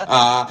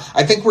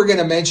 I think we're going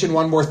to mention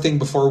one more thing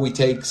before we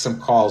take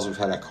some calls. We've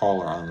had a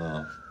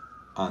caller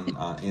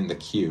in the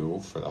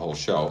queue for the whole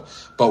show,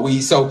 but Jen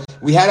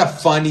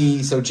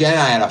and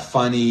I had a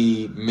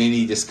funny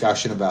mini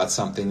discussion about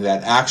something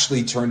that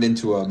actually turned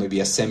into maybe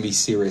a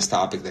semi-serious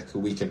topic that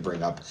we can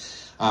bring up.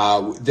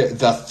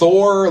 The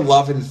Thor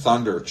Love and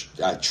Thunder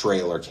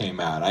trailer came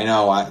out. I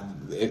know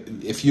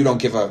if you don't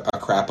give a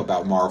crap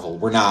about Marvel,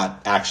 we're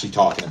not actually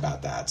talking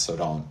about that, so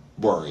don't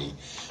worry.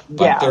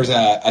 But there's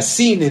a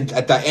scene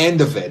at the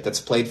end of it that's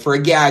played for a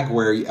gag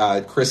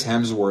where Chris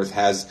Hemsworth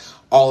has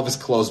all of his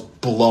clothes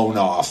blown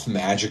off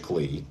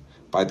magically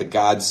by the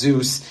god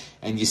Zeus,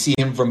 and you see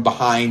him from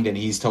behind and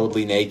he's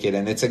totally naked,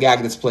 and it's a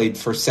gag that's played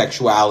for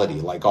sexuality,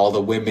 like all the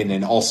women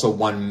and also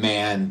one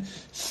man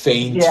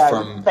faint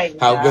from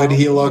how good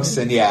he looks,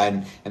 and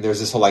there's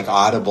this whole like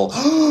audible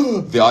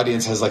the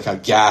audience has like a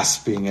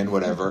gasping and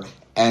whatever,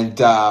 and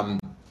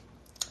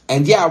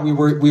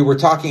we were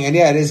talking, and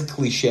it is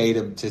cliche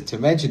to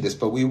mention this,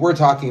 but we were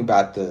talking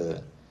about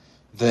the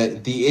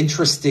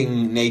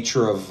interesting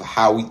nature of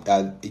how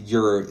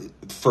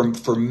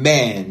for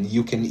men,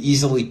 you can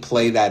easily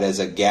play that as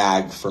a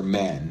gag for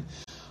men,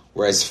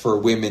 whereas for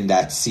women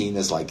that's seen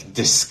as like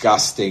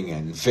disgusting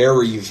and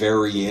very,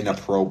 very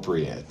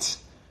inappropriate.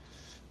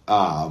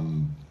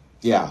 Go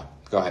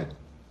ahead.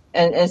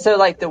 And so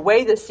like the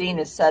way the scene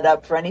is set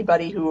up for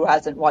anybody who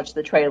hasn't watched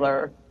the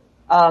trailer,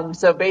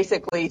 so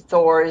basically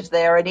Thor is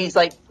there and he's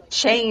like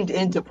chained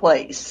into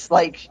place.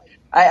 Like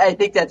I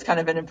think that's kind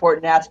of an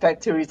important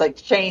aspect too. He's like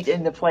chained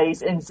into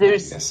place, and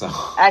Zeus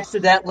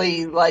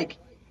accidentally like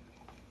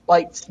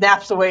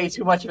snaps away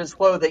too much of his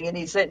clothing, and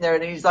he's sitting there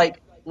and he's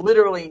like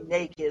literally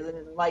naked.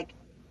 And like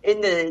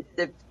in the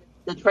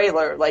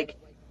trailer, like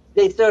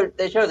they show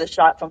the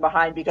shot from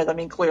behind because I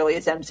mean clearly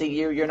it's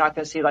MCU. You're not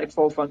going to see like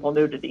full frontal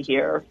nudity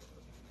here,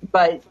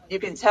 but you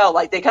can tell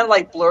like they kind of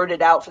like blurred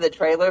it out for the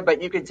trailer,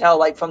 but you can tell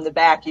like from the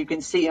back you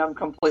can see him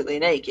completely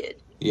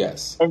naked.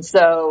 Yes. And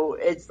so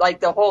it's like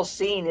the whole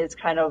scene is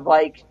kind of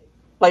like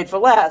played for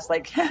laughs.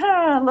 Like,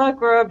 look,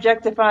 we're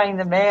objectifying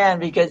the man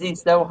because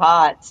he's so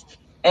hot.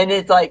 And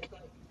it's like,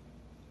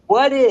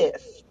 what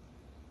if,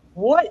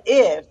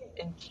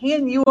 and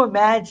can you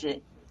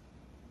imagine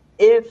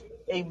if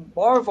a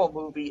Marvel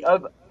movie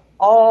of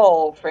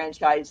all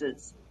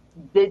franchises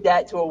did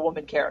that to a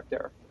woman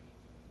character?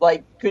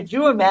 Like, could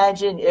you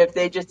imagine if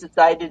they just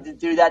decided to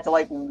do that to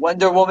like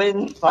Wonder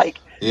Woman? Like,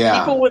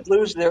 people would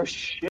lose their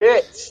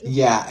shit.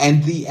 Yeah,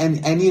 and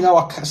you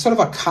know, sort of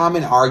a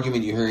common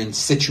argument you hear in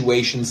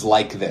situations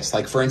like this,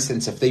 like for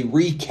instance, if they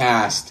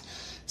recast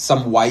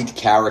some white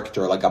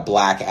character, like a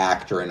black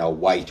actor in a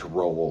white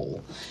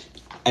role,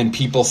 and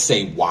people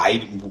say, why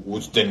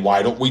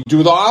don't we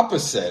do the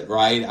opposite,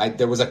 right?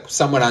 There was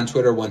someone on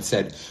Twitter once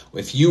said,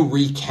 if you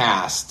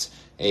recast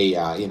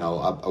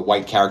a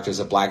white character as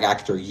a black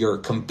actor, you're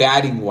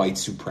combating white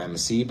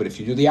supremacy. But if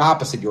you do the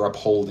opposite, you're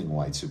upholding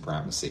white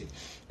supremacy.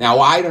 Now,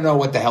 I don't know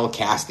what the hell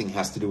casting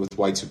has to do with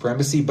white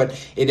supremacy, but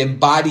it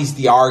embodies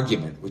the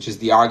argument, which is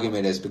the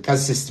argument is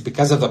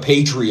because of the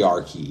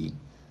patriarchy,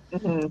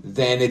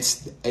 then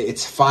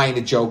it's fine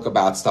to joke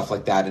about stuff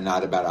like that and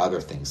not about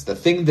other things. The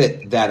thing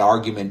that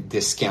argument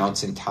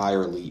discounts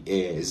entirely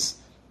is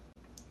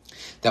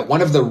that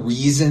one of the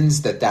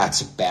reasons that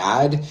that's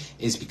bad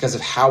is because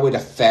of how it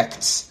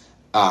affects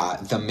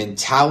the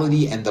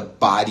mentality and the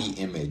body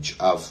image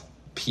of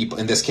people,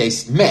 in this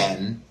case,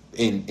 men,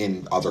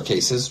 in other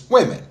cases,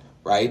 women,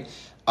 right?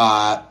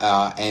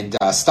 And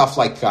stuff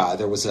like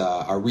there was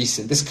a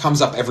recent, this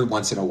comes up every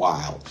once in a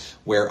while,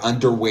 where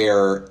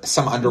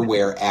some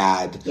underwear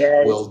ad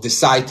will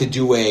decide to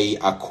do a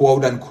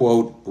quote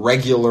unquote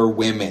regular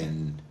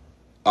women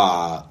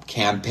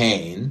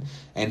campaign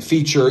and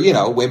feature,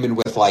 women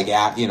with like,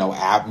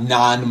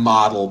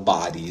 non-model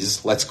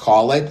bodies, let's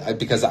call it,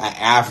 because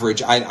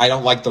average, I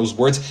don't like those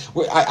words.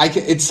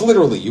 It's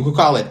literally, you could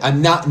call it a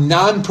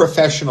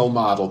non-professional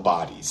model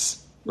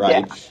bodies,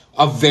 right? Yeah.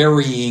 Of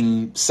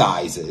varying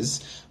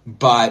sizes.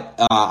 But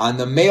on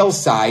the male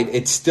side,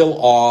 it's still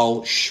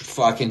all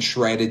fucking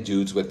shredded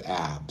dudes with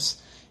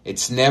abs.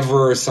 It's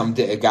never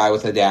a guy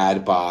with a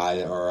dad bod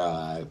or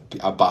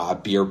a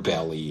beer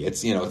belly.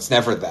 It's, it's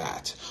never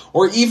that.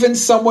 Or even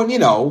someone,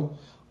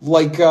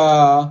 like,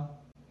 because,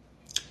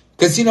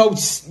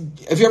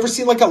 have you ever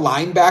seen like a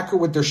linebacker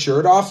with their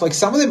shirt off? Like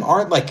some of them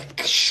aren't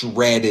like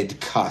shredded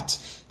cut.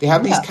 They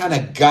have these kind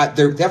of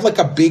they have like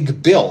a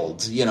big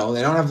build, they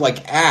don't have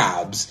like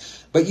abs.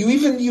 But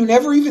you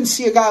never even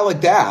see a guy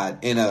like that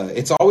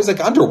it's always like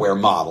underwear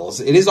models.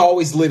 It is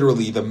always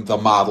literally the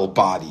model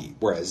body,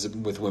 whereas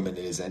with women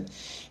it isn't.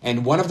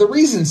 And one of the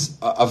reasons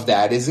of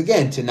that is,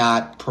 again, to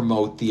not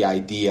promote the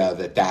idea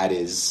that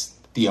is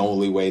the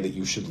only way that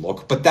you should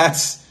look. But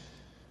that's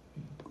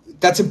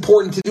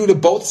important to do to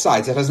both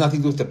sides. That has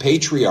nothing to do with the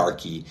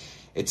patriarchy.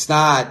 It's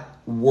not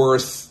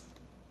worth...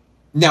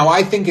 Now,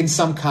 I think in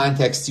some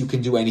contexts you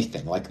can do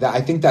anything like that. I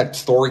think that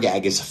Thor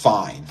gag is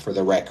fine, for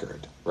the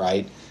record,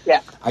 right?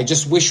 Yeah. I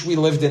just wish we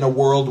lived in a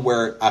world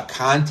where a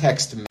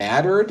context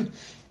mattered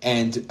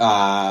and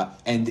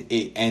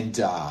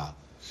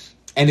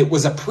it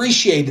was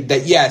appreciated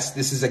that, yes,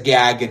 this is a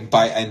gag,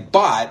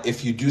 but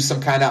if you do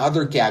some kind of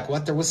other gag,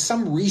 there was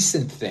some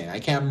recent thing, I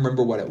can't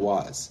remember what it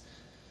was.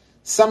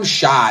 Some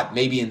shot,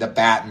 maybe in the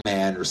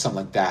Batman or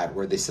something like that,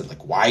 where they said,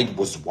 like, why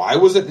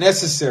was it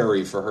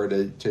necessary for her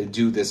to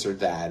do this or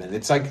that? And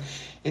it's like,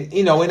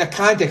 in a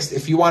context,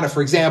 if you want to,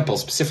 for example,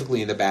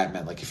 specifically in the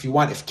Batman, like if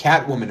one of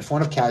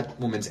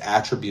Catwoman's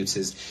attributes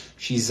is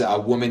she's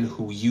a woman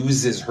who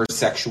uses her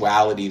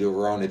sexuality to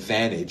her own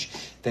advantage,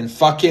 then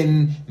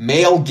fucking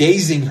male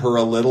gazing her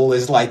a little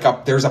is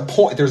like there's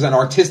an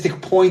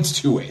artistic point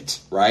to it,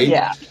 right?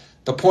 Yeah.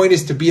 The point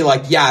is to be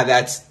like, yeah,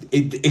 that's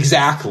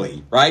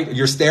exactly, right?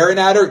 You're staring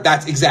at her,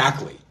 that's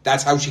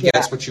how she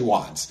gets what she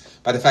wants,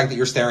 by the fact that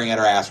you're staring at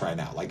her ass right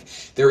now. Like,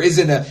 there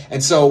isn't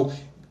and so,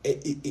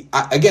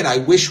 again, I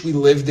wish we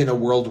lived in a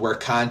world where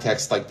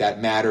context like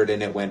that mattered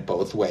and it went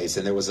both ways.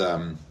 And there was,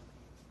 there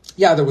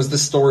was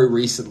this story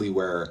recently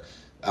where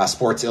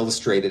Sports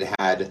Illustrated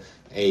had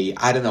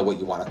I don't know what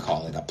you want to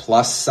call it, a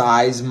plus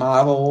size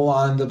model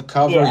on the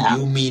cover.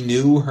 Yumi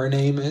Nu, her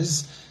name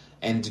is.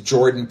 And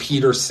Jordan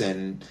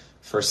Peterson,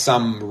 for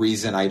some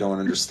reason I don't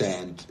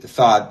understand,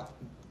 thought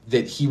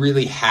that he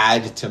really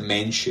had to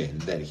mention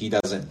that he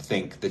doesn't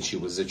think that she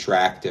was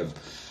attractive. I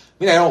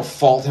mean, I don't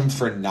fault him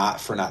for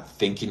not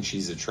thinking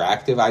she's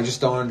attractive. I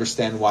just don't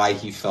understand why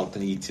he felt the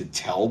need to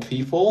tell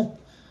people.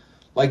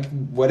 Like,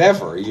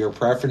 whatever, your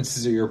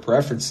preferences are your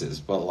preferences,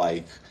 but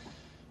like,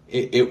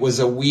 it was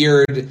a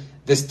weird,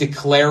 this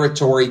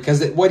declaratory,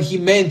 because what he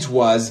meant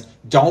was,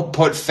 don't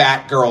put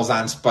fat girls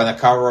on the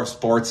cover of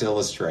Sports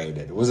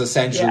Illustrated. It was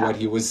essentially what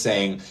he was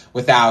saying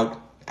without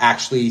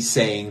actually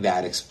saying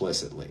that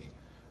explicitly,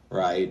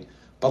 right?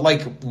 But,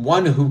 like,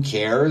 who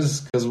cares?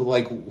 Because,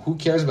 like, who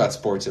cares about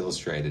Sports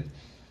Illustrated?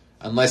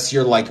 Unless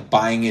you're, like,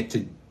 buying it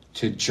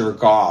to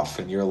jerk off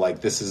and you're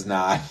like, this is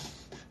not...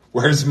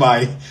 Where's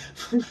my...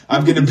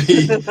 I'm not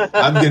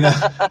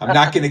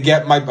gonna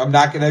get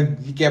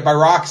my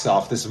rocks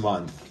off this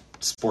month.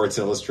 Sports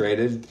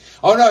Illustrated.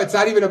 Oh no, it's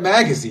not even a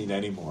magazine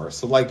anymore.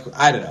 So, like,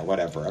 I don't know,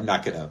 whatever. I'm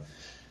not gonna...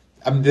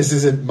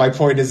 my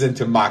point isn't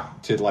to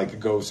like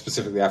go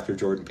specifically after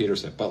Jordan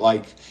Peterson, but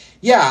like,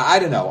 yeah, I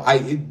don't know.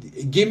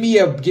 Give me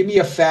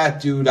a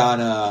fat dude on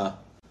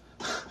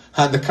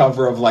the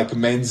cover of like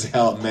Men's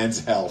Health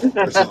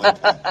or something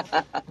like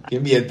that.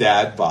 Give me a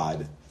dad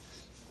bod.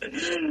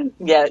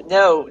 Yeah,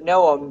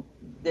 no,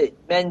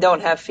 men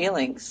don't have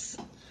feelings.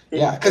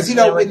 Because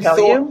in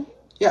Thor.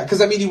 Yeah,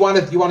 because I mean, you want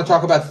to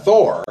talk about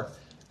Thor?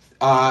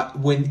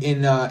 When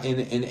in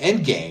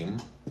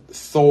Endgame,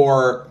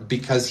 Thor,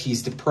 because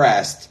he's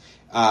depressed,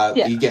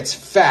 he gets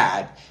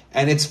fat,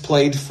 and it's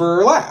played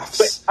for laughs.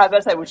 But I was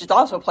about to say, which is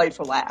also played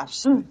for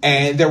laughs.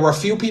 And there were a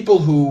few people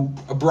who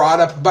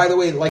brought up, by the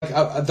way, like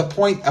a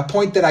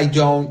point that I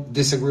don't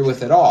disagree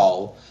with at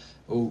all.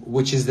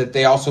 which is that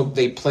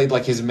they played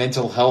like his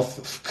mental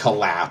health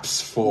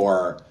collapse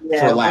for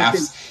Yeah,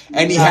 laughs,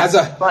 and he has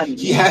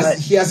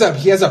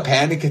a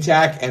panic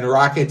attack, and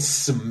Rocket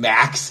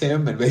smacks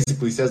him and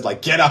basically says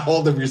like, "Get a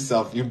hold of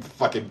yourself, you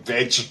fucking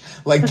bitch!"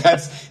 Like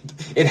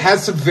it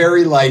has some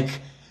very like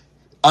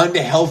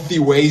unhealthy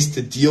ways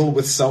to deal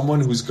with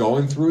someone who's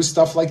going through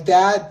stuff like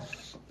that.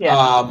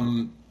 Yeah.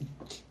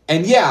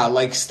 And yeah,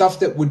 like stuff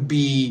that would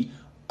be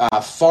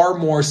far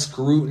more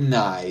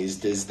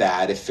scrutinized is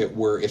that if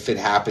it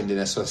happened in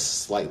a sort of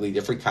slightly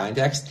different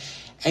context.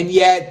 And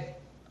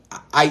yet,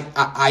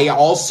 I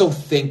also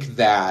think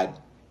that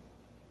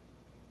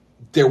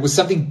there was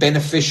something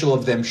beneficial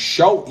of them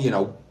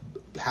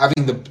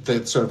having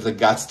the sort of the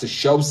guts to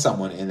show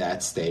someone in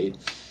that state.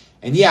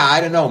 And yeah, I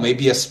don't know,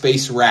 maybe a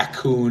space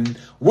raccoon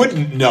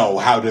wouldn't know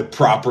how to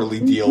properly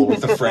deal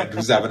with a friend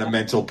who's having a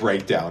mental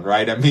breakdown,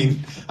 right? I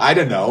mean, I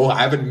don't know. I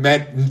haven't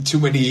met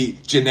too many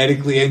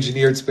genetically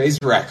engineered space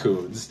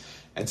raccoons.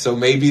 And so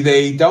maybe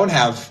they don't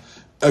have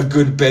a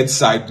good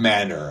bedside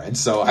manner. And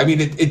so, I mean,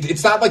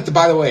 it's not like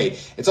by the way,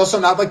 it's also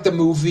not like the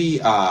movie,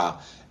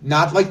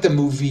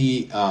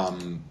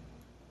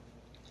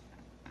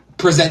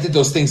 presented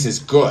those things as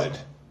good,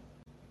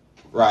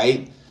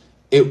 right?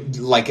 It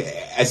like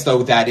as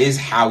though that is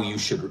how you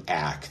should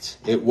act.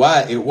 It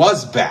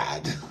was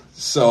bad.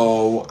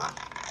 So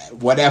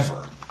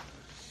whatever.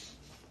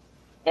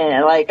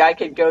 And like I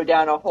could go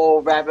down a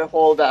whole rabbit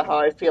hole about how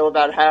I feel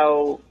about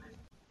how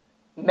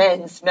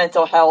men's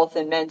mental health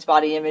and men's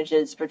body image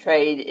is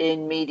portrayed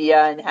in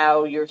media and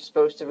how you're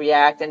supposed to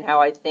react, and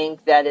how I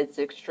think that it's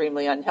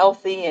extremely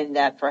unhealthy, and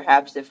that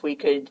perhaps if we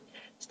could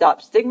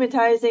stop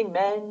stigmatizing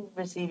men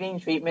receiving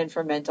treatment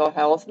for mental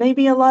health,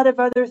 maybe a lot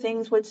of other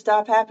things would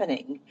stop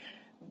happening.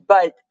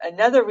 But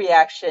another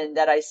reaction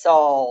that I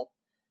saw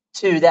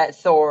to that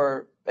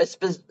Thor,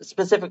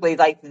 specifically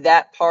like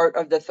that part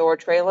of the Thor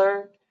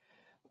trailer,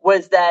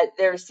 was that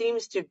there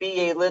seems to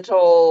be a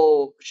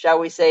little, shall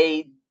we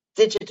say,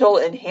 digital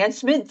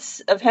enhancements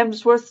of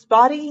Hemsworth's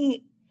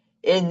body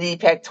in the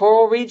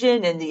pectoral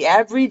region and the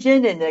ab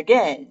region. And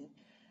again,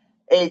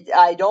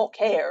 I don't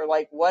care,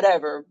 like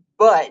whatever.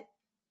 But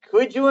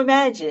could you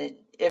imagine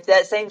if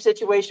that same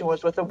situation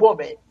was with a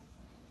woman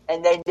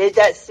and they did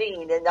that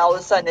scene and all of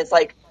a sudden it's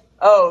like,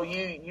 oh,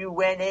 you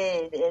went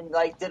in and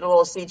like did a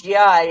little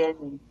CGI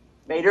and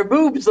made her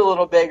boobs a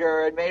little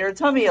bigger and made her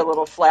tummy a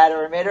little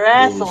flatter and made her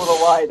ass a little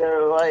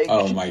wider, like.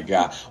 Oh my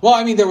god. Well,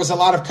 I mean, there was a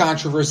lot of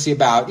controversy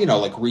about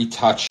like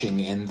retouching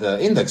in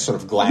the sort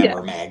of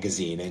glamour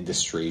magazine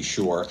industry,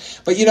 sure.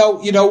 But you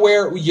know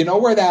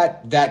where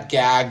that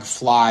gag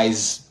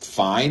flies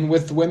fine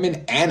with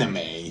women?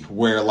 Anime,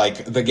 where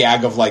like the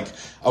gag of like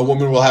a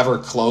woman will have her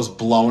clothes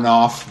blown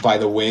off by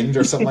the wind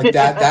or something like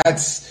that.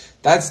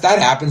 That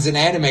happens in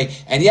anime,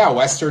 and yeah,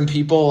 Western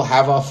people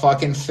have a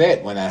fucking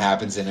fit when that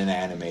happens in an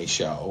anime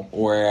show.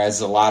 Whereas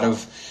a lot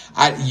of,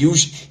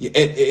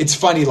 it's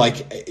funny,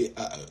 like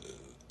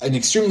an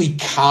extremely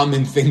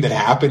common thing that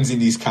happens in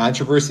these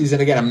controversies.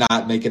 And again, I'm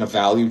not making a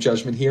value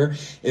judgment here.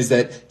 Is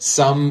that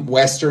some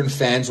Western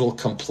fans will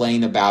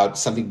complain about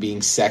something being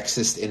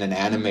sexist in an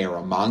anime or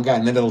a manga,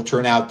 and then it'll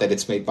turn out that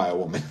it's made by a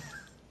woman.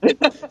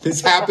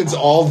 This happens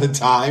all the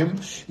time.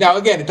 Now,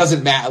 again, it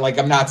doesn't matter. Like,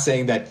 I'm not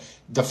saying that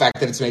the fact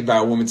that it's made by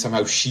a woman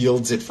somehow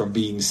shields it from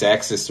being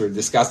sexist or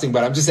disgusting,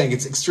 but I'm just saying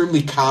it's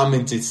extremely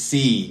common to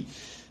see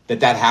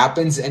that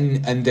happens,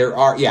 and there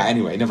are,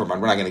 anyway, never mind,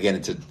 we're not going to get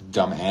into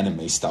dumb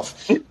anime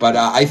stuff, but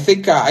I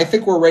think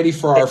we're ready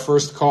for our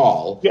first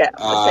call.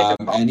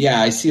 And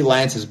I see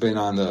Lance has been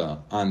in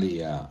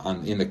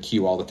the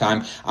queue all the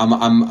time.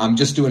 I'm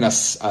just doing a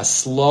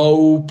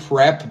slow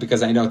prep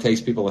because I know it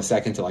takes people a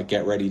second to like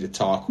get ready to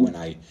talk when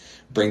I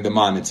bring them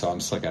on, and so I'm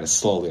just like, gotta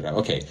slowly.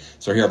 Okay,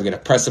 so here I'm gonna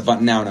press a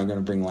button now, and I'm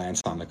gonna bring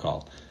Lance on the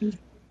call.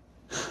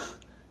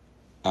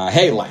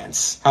 Hey,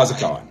 Lance, how's it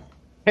going?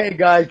 Hey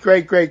guys,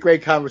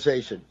 great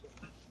conversation.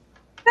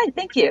 Hi,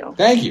 thank you.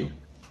 Thank you.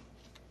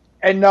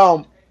 And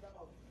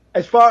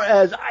as far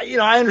as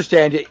I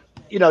understand it.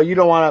 You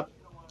don't want to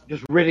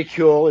just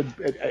ridicule and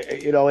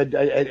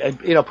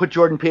put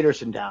Jordan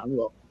Peterson down.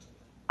 Well,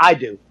 I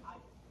do.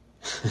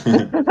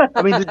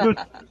 I mean,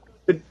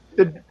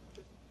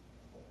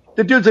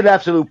 the dude's an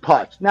absolute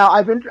putz. Now,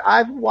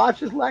 I've watched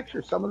his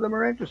lectures. Some of them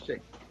are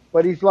interesting,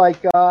 but he's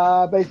like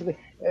basically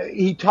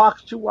he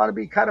talks to want to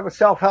be kind of a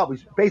self-help.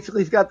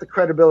 He's got the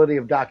credibility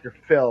of Dr.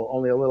 Phil,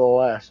 only a little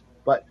less.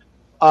 But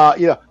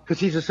because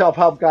he's a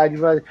self-help guy.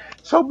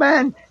 So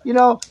man,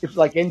 it's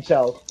like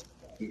incels.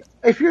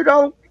 If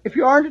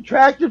you aren't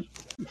attracted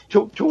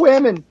to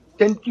women,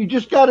 then you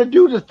just got to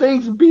do the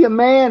things and be a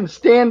man,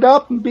 stand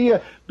up and be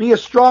a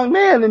strong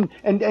man,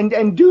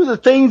 and do the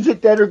things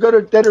that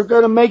are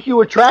gonna make you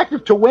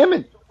attractive to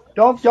women.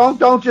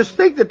 Don't just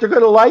think that they're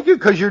gonna like you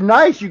because you're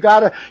nice. You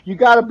gotta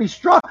be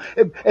strong.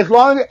 As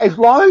long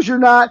as you're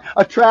not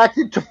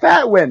attracted to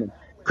fat women,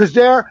 because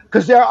they're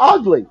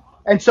ugly.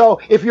 And so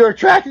if you're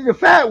attracted to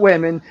fat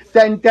women,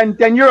 then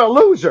you're a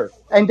loser.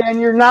 And then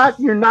you're not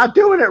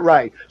doing it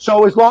right.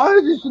 So as long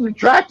as it's an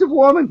attractive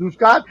woman who's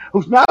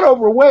not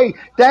overweight,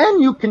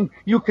 then you can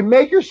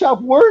make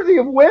yourself worthy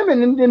of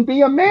women and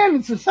be a man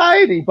in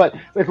society. But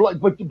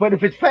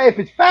if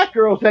it's fat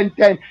girls,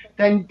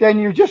 then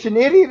you're just an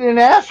idiot and an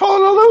asshole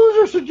and a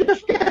loser. So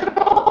just get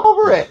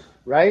over it,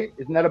 right?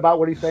 Isn't that about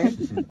what he's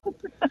saying?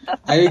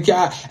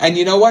 And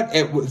you know what?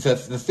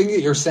 The thing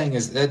that you're saying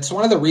is it's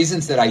one of the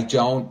reasons that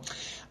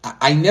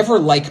I never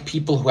like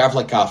people who have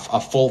like a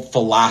full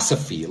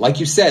philosophy. Like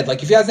you said,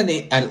 like if he has an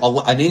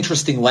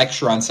interesting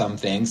lecture on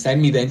something,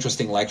 send me the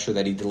interesting lecture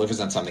that he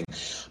delivers on something.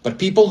 But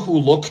people who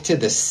look to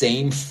the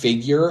same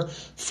figure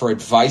for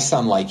advice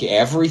on like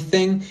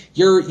everything,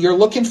 you're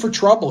looking for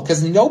trouble,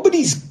 because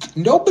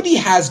nobody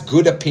has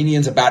good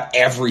opinions about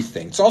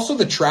everything. It's also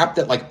the trap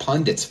that like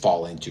pundits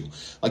fall into,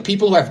 like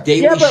people who have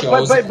daily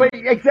shows. But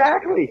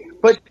exactly.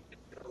 But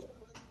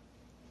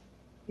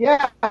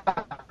yeah.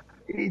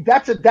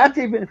 That's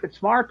even if it's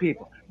smart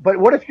people. But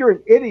what if you're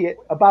an idiot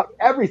about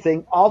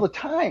everything all the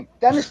time?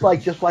 Then it's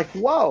just like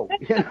whoa,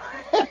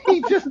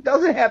 he just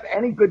doesn't have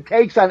any good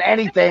takes on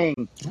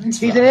anything.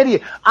 He's an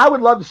idiot. I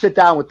would love to sit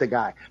down with the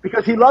guy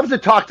because he loves to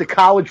talk to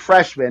college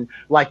freshmen,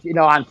 like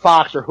on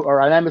Fox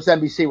or on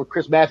MSNBC, where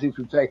Chris Matthews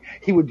would say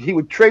he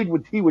would treat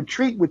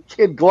with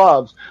kid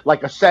gloves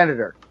like a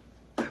senator.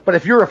 But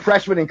if you're a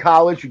freshman in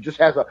college who just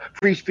has a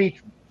free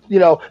speech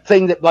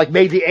thing that like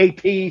made the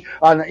AP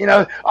on,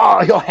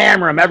 he'll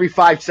hammer them every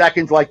 5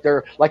 seconds like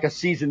they're like a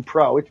seasoned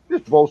pro. It's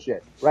just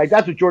bullshit, right?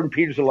 That's what Jordan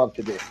Peterson loves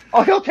to do.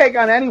 Oh, he'll take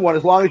on anyone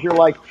as long as you're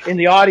like in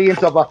the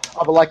audience of a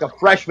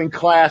freshman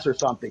class or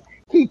something.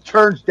 He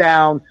turns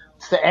down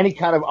to any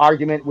kind of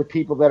argument with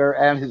people that are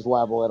at his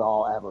level at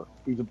all ever.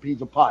 He's a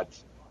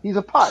putz. He's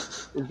a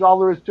putz. Is all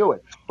there is to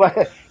it.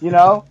 But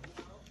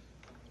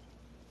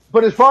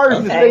but as far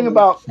as the thing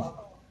about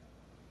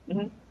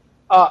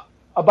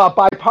about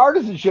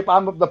bipartisanship,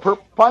 I'm the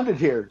pundit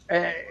here.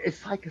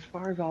 It's like, as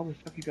far as all the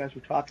stuff you guys were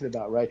talking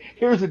about, right?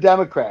 Here's the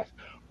Democrats.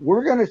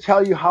 We're going to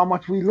tell you how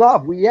much we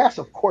love. Yes,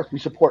 of course, we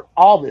support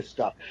all this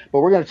stuff,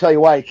 but we're going to tell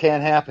you why it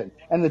can't happen.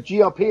 And the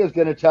GOP is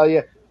going to tell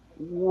you,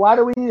 why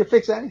do we need to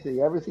fix anything?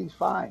 Everything's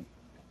fine.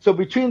 So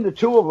between the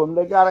two of them,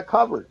 they got it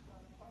covered.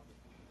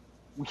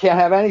 We can't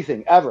have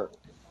anything, ever.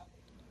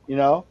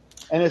 And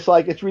it's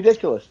like, it's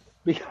ridiculous.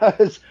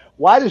 Because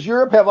why does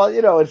Europe have all,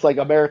 it's like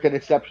American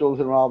exceptionalism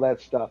and all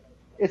that stuff.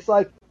 It's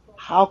like,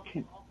 how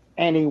can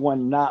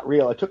anyone not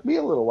realize? It took me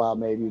a little while,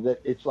 maybe,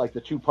 that it's like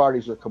the two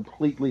parties are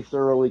completely,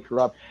 thoroughly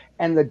corrupt.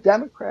 And the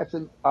Democrats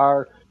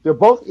they're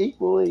both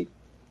equally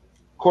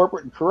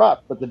corporate and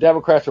corrupt, but the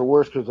Democrats are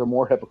worse because they're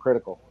more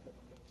hypocritical.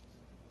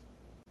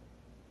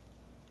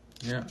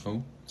 Yeah.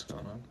 Oh, what's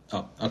going on?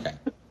 Oh, okay.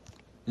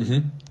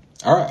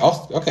 All right.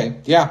 Okay.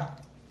 Yeah.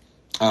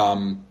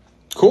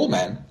 Cool,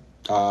 man.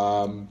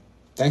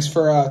 Thanks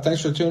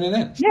for tuning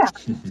in. Yeah.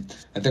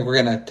 I think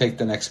we're gonna take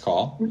the next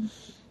call.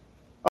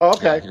 Oh,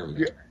 okay. Here we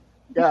go.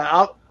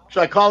 Yeah.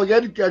 Should I call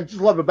again? I just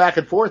love it back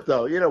and forth,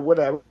 though.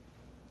 Whatever.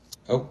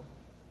 Oh,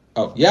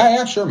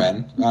 yeah, sure,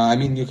 man. I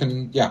mean, you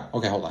can. Yeah.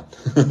 Okay, hold on.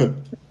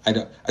 I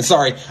don't.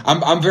 Sorry,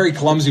 I'm very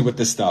clumsy with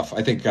this stuff.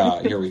 I think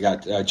here we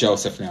got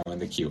Joseph now in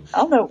the queue.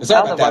 I'll know.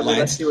 Sorry about that,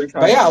 Lance.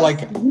 But yeah,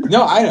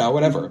 no, I know,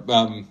 whatever.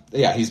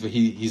 Yeah, he's.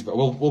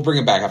 We'll bring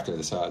him back after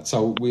this.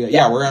 So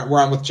we're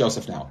on with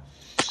Joseph now.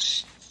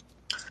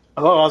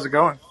 Hello, how's it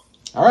going?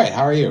 All right,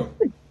 how are you?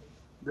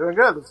 Doing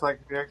good. It's like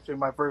actually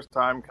my first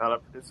time kind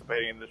of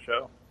participating in the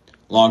show.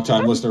 Long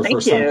time listener,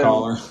 first time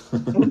caller.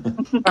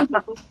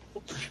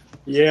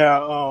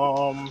 Yeah,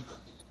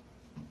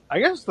 I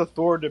guess the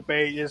Thor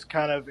debate is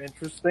kind of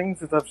interesting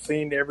since I've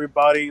seen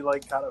everybody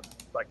kind of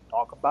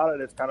talk about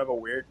it. It's kind of a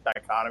weird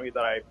dichotomy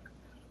that I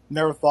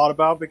never thought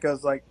about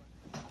because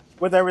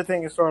with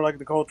everything, it's sort of like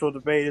the cultural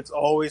debate. It's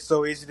always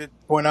so easy to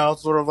point out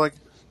sort of like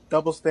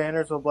double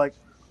standards of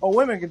oh,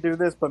 women can do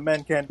this, but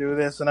men can't do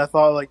this. And I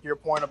thought your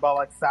point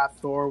about fat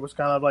Thor was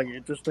kind of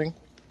interesting.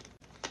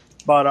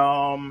 But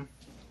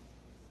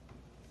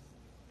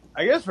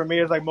I guess for me,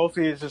 it's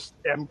mostly it's just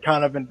I'm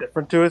kind of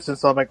indifferent to it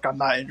since I'm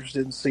not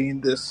interested in seeing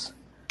this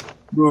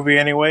movie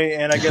anyway.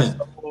 And I guess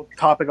the whole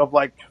topic of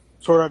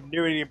sort of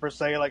nudity per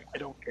se, I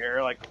don't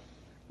care.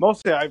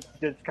 Mostly I've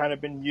just kind of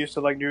been used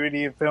to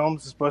nudity in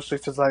films, especially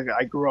since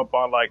I grew up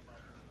on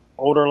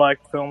older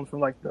films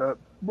from the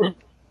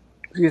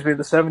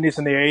the 70s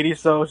and the 80s.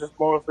 So it's just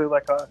mostly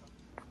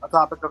a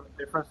topic of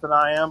indifference than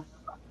I am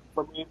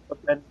for me.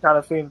 But then kind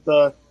of seeing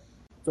the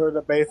sort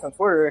of debate on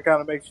Twitter, it kind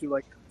of makes you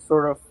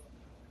sort of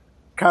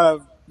kind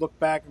of look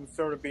back and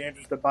sort of be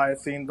interested by it,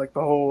 seeing the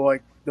whole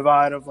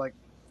divide of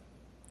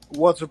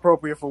what's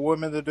appropriate for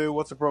women to do,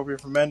 what's appropriate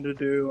for men to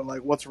do,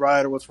 and what's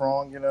right or what's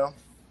wrong,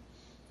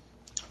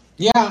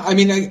 Yeah, I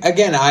mean,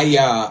 again,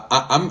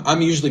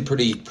 I'm usually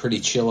pretty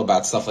chill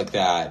about stuff like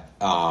that.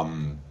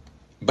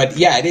 But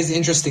yeah, it is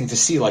interesting to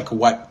see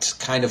what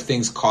kind of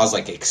things cause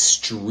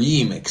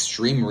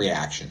extreme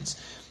reactions.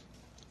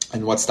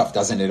 and what stuff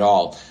doesn't at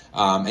all.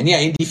 And yeah,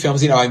 indie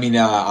films.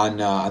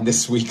 On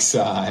this week's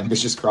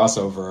ambitious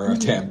crossover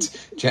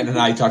attempt, Jen and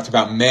I talked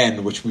about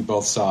Men, which we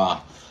both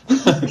saw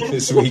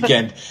this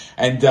weekend,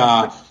 and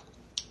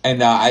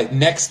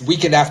next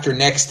weekend after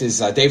next is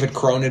David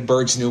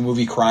Cronenberg's new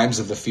movie Crimes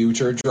of the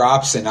Future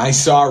drops, and I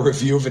saw a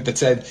review of it that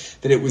said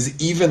that it was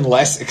even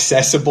less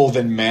accessible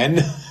than Men,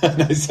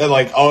 and I said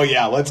like, oh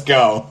yeah, let's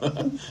go.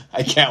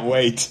 I can't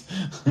wait.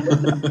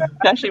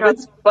 Actually,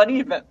 what's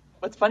funny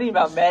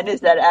about Men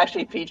is that it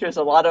actually features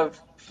a lot of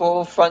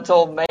full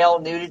frontal male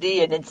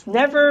nudity, and it's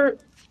never.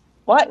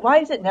 Why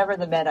is it never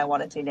the men I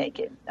want to see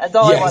naked? That's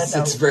all I want to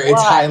know. It's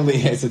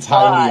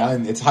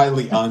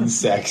highly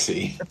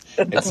unsexy.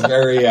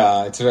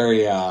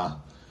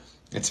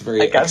 It's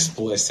very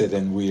explicit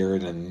and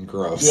weird and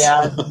gross.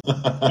 Yeah,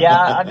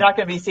 I'm not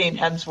going to be seeing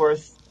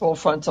Hemsworth full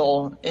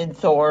frontal in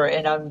Thor,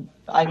 and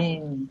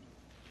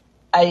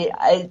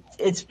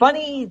it's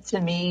funny to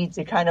me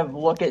to kind of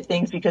look at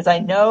things because I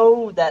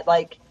know that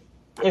like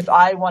if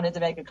I wanted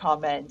to make a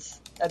comment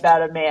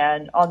about a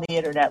man on the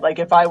internet, like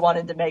if I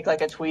wanted to make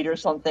like a tweet or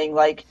something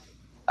like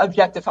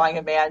objectifying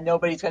a man,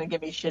 nobody's going to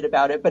give me shit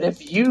about it. But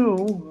if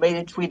you made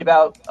a tweet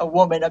about a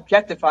woman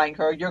objectifying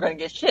her, you're going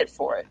to get shit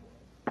for it.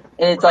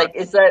 And it's like,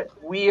 it's that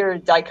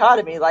weird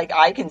dichotomy. Like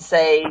I can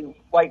say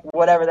like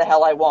whatever the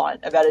hell I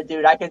want about a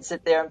dude. I can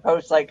sit there and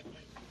post like,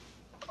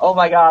 oh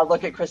my God,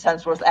 look at Chris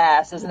Hemsworth's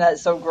ass. Isn't that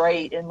so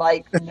great? And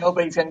like,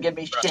 nobody's going to give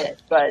me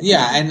shit. But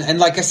yeah. And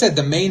like I said,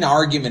 the main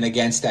argument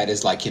against that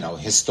is like,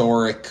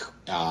 historic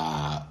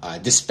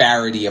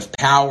disparity of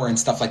power and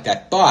stuff like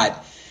that.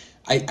 But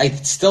I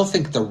still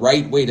think the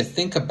right way to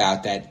think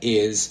about that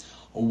is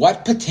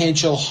what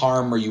potential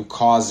harm are you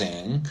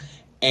causing?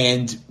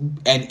 And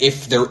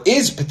if there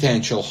is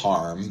potential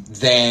harm,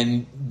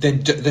 then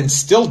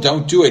still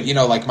don't do it.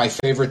 Like my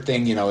favorite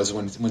thing, is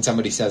when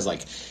somebody says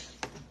like,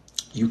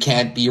 you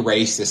can't be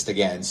racist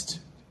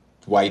against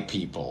white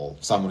people.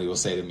 Somebody will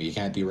say to me, you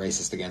can't be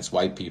racist against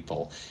white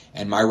people.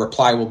 And my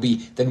reply will be,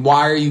 then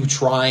why are you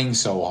trying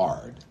so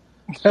hard?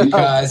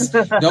 Because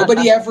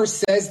nobody ever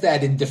says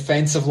that in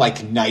defense of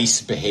like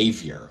nice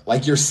behavior.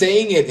 Like you're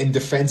saying it in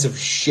defense of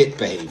shit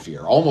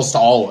behavior, almost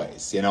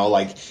always.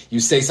 Like you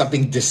say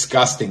something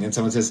disgusting and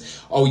someone says,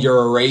 oh, you're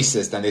a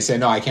racist. And they say,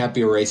 no, I can't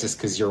be a racist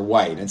because you're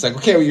white. And it's like,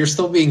 okay, well, you're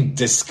still being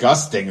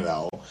disgusting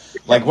though.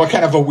 Like what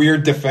kind of a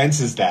weird defense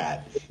is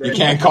that? You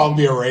can't call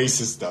me a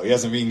racist though. He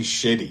doesn't mean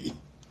shitty.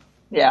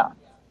 Yeah.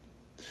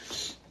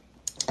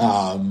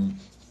 All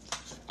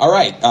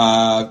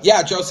right.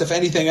 Joseph,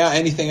 anything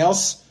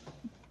else?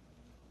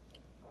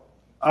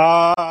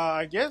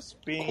 I guess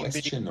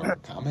question or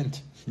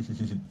comment.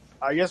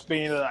 I guess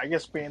being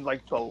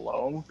like the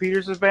lone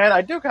Peterson fan,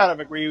 I do kind of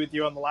agree with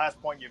you on the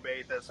last point you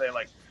made that say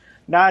like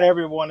not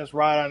everyone is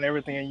right on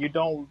everything, and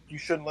you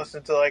shouldn't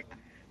listen to like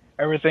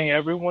everything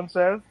everyone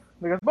says,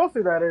 because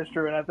mostly that is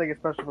true, and I think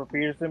especially for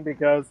Peterson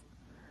because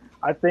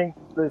I think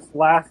this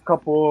last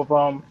couple of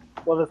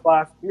this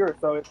last year or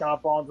so, it kind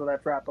of falls into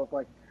that trap of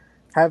like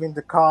having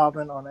to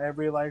comment on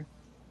every like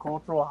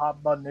cultural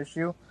hot button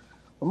issue.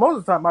 But most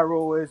of the time, my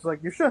rule is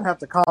like you shouldn't have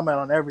to comment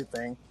on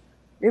everything,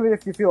 even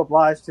if you feel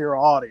obliged to your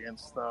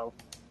audience. Though,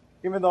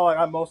 even though like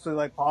I'm mostly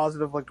like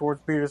positive like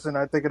towards Peterson,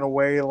 I think in a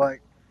way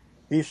like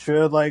he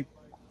should like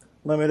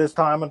limit his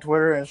time on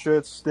Twitter and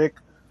should stick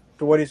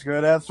to what he's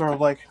good at. Sort of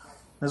like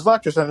his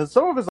lectures, and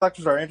some of his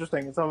lectures are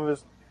interesting, and some of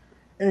his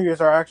interviews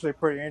are actually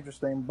pretty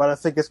interesting. But I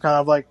think it's kind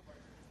of like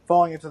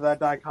falling into that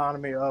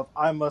dichotomy of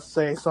I must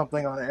say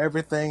something on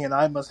everything, and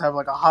I must say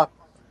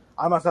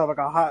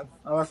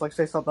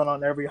something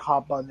on every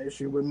hot button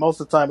issue. But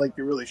most of the time, like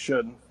you really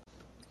shouldn't.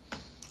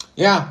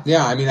 Yeah.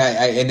 I mean,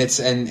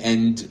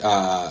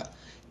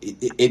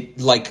 it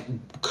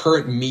like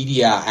current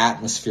media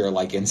atmosphere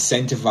like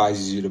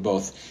incentivizes you to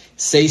both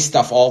say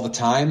stuff all the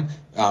time,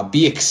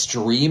 be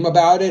extreme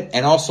about it,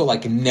 and also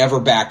like never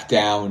back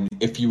down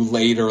if you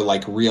later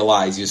like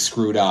realize you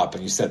screwed up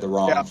and you said the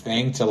wrong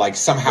thing, to like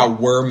somehow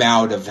worm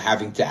out of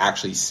having to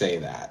actually say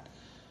that.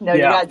 No,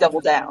 you gotta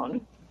double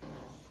down.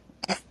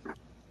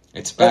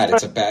 It's bad.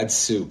 It's a bad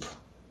soup.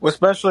 Well,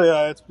 especially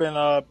it's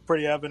been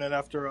pretty evident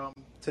after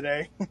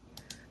today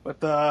with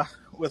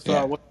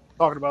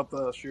talking about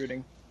the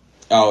shooting.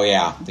 Oh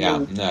yeah,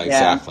 no,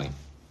 exactly.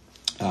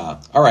 All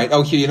right.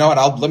 Oh, you know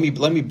what? Let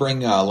me bring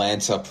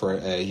Lance up for.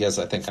 He has,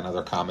 I think,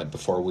 another comment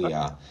before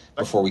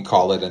we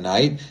call it a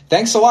night.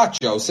 Thanks a lot,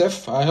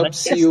 Joseph. I hope to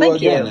see you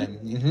again.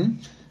 And,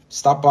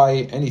 stop by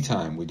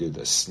anytime we do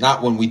this.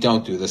 Not when we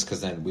don't do this,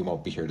 because then we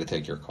won't be here to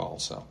take your call.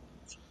 So.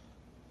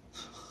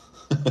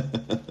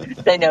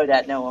 They know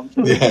them.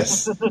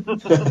 Yes.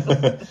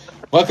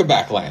 Welcome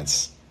back,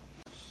 Lance.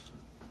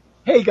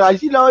 Hey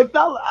guys, it's not.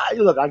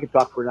 Look, I could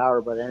talk for an hour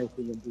about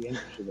anything and be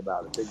interesting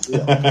about it. Big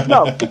deal.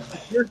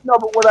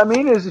 But what I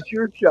mean is, it's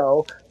your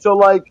show, so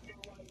like,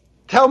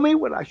 tell me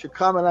what I should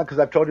comment on, because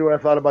I've told you what I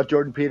thought about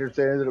Jordan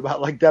Peterson and about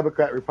like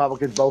Democrat,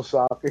 Republicans both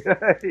suck,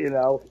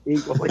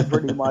 equally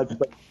pretty much.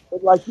 But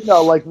like,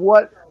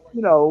 what,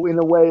 in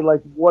a way,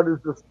 like, what is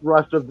the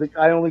thrust of the?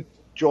 I only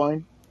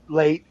joined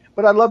late,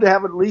 But I'd love to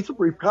have at least a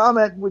brief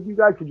comment with you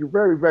guys because you're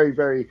very, very,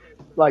 very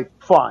like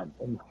fun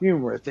and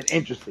humorous and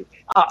interesting.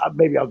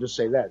 Maybe I'll just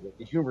say that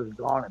the humor is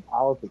gone in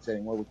politics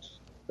anymore, which is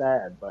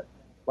sad. But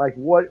like,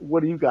 what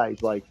do you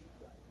guys like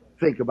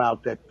think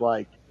about that?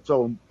 Like,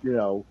 so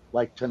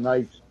like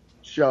tonight's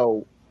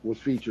show was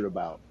featured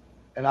about,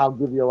 and I'll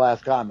give you a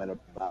last comment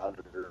about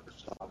it or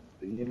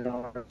something. You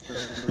know what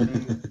I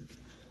mean?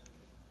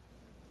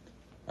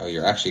 Oh,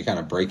 you're actually kind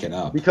of breaking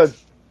up. Because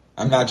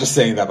I'm not just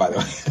saying that, by the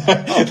way.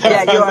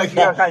 Yeah, you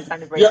are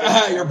kind of breaking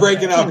up. You're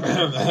breaking up.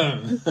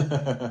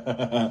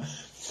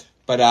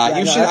 But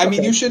you should. I mean,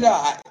 okay. you should.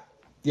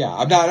 Yeah,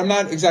 I'm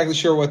not exactly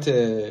sure what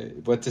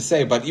to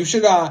say, but you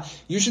should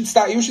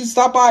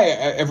stop by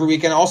every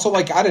week. And also,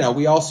 like, I don't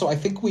know, I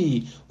think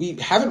we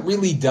haven't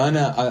really done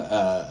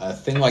a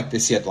thing like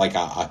this yet, like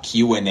a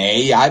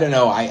Q&A. I don't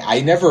know.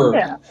 I never.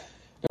 Yeah.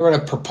 I don't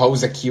want to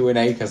propose a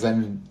Q&A because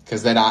then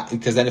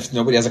if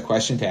nobody has a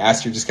question to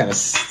ask, you're just kind of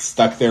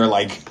stuck there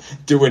like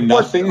doing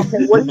nothing.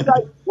 What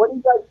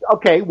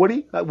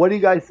do you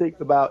guys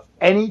think about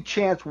any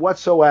chance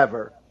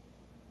whatsoever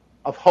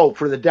of hope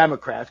for the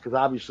Democrats? Because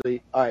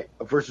obviously, all right,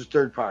 versus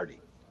third party.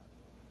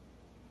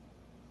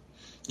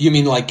 You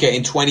mean like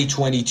in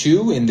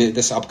 2022 in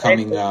this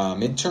upcoming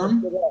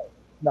midterm?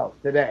 No,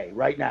 today,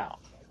 right now.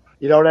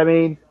 You know what I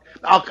mean?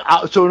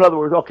 So in other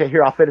words, okay,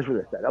 here, I'll finish with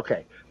this then.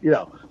 Okay,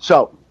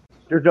 so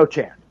there's no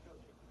chance.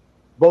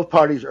 Both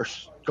parties are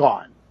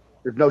gone.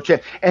 There's no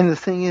chance. And the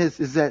thing is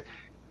that,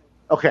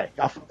 okay,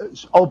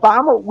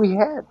 we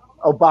had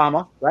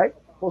Obama, right?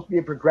 Supposed to be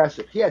a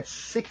progressive. He had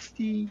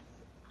 60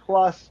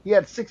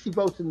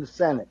 votes in the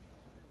Senate.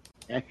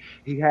 Okay?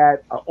 He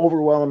had an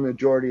overwhelming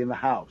majority in the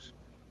House.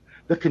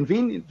 The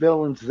convenient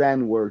villains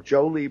then were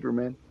Joe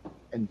Lieberman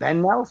and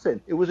Ben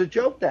Nelson. It was a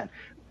joke then.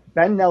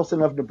 Ben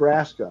Nelson of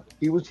Nebraska.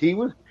 He was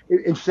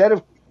instead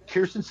of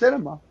Kirsten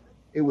Sinema,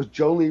 it was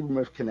Joe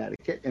Lieberman of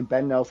Connecticut and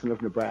Ben Nelson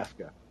of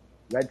Nebraska.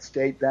 Red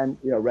state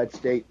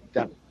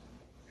Democrat.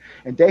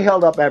 And they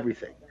held up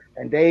everything.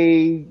 And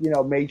they,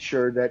 made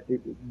sure that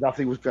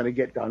nothing was going to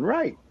get done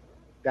right.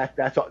 That's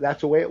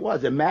the way it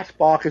was. And Max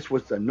Baucus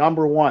was the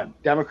number one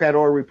Democrat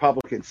or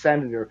Republican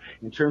senator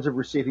in terms of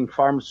receiving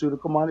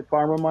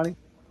pharma money.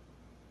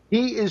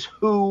 He is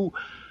who,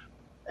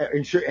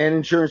 and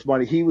insurance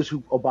money. He was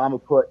who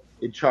Obama put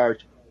in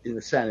charge in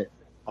the Senate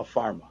of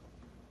pharma.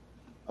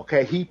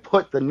 Okay, he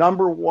put the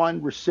number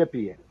one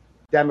recipient,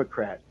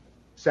 Democrat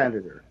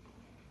senator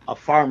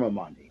of pharma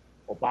money.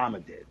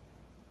 Obama did.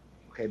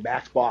 Okay,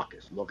 Max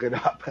Baucus, look it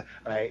up.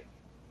 Right.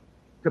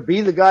 To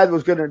be the guy that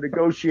was going to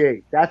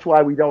negotiate. That's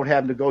why we don't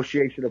have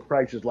negotiation of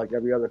prices like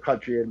every other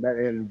country and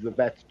the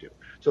vets do.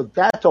 So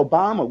that's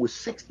Obama with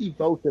 60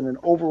 votes in an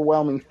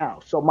overwhelming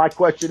House. So my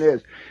question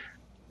is,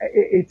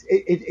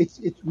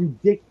 it's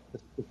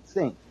ridiculous to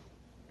think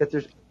that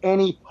there's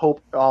any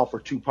hope at all for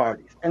two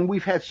parties. And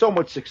we've had so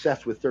much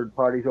success with third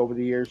parties over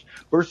the years.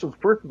 First of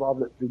all,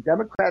 the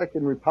Democratic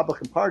and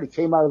Republican Party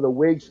came out of the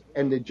Whigs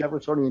and the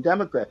Jeffersonian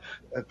Democrat.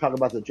 Talk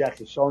about the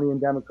Jacksonian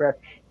Democrat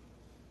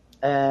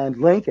and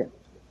Lincoln.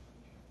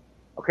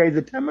 Okay,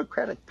 the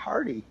Democratic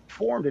Party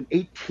formed in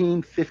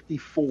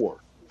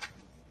 1854.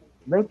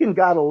 Lincoln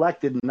got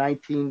elected in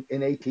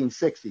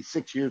 1860,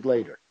 6 years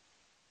later.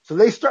 So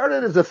they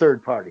started as a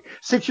third party.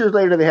 6 years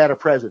later, they had a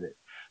president.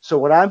 So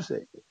what I'm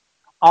saying is,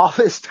 all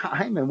this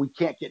time, and we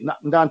can't get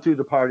nothing done through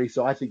the party,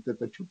 so I think that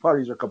the two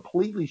parties are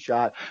completely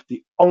shot.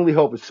 The only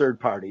hope is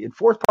third party. And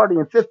fourth party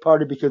and fifth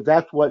party, because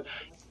that's what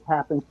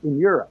happens in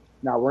Europe.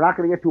 Now, we're not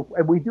going to get to,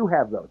 and we do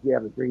have those. We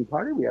have the Green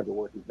Party, we have the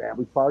Working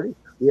Families Party,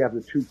 we have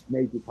the two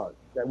major parties.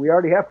 We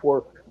already have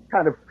four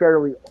kind of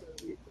fairly,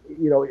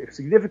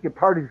 significant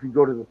parties if you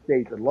go to the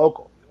states and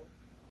local,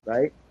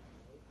 right?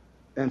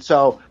 And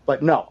so,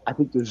 but no, I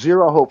think there's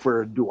zero hope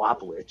for a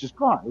duopoly. It's just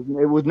gone.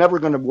 It was never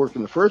going to work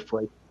in the first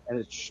place, and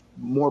it's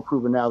more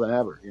proven now than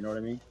ever. You know what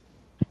I mean?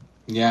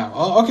 Yeah.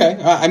 Oh, okay.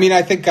 I mean,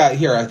 I think Jen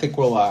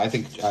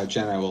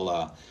and I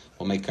will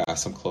make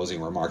some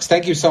closing remarks.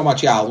 Thank you so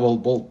much. Yeah,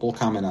 we'll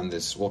comment on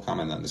this. We'll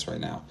comment on this right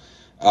now.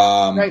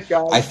 Thanks,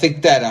 guys. I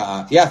think that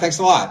thanks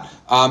a lot.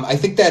 I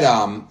think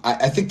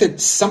that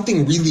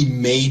something really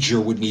major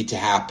would need to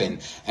happen,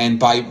 and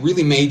by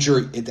really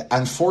major,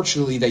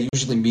 unfortunately, that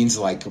usually means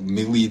like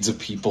millions of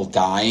people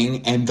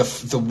dying. And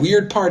the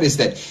weird part is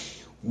that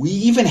we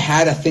even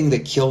had a thing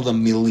that killed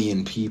 1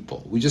 million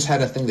people. We just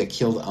had a thing that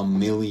killed 1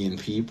 million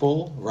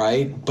people,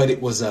 right? But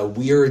it was a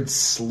weird,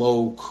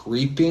 slow,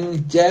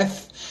 creeping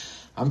death.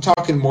 I'm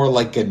talking more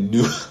like a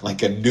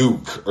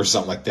nuke or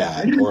something like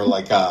that,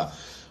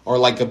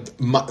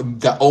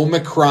 the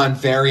Omicron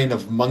variant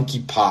of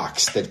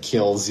monkeypox that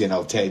kills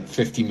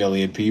 50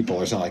 million people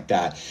or something like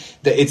that.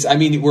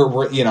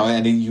 We're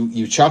and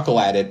you chuckle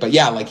at it, but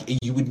yeah, like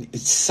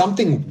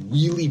something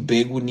really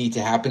big would need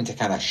to happen to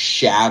kind of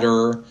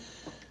shatter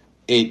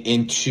it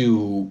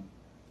into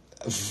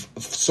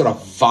sort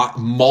of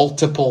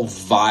multiple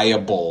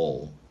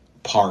viable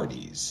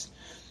parties.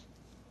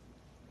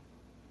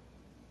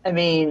 I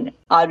mean,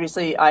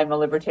 obviously, I'm a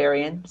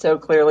libertarian, so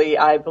clearly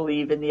I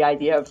believe in the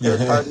idea of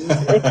third parties.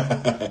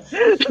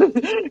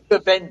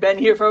 But been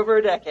here for over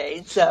a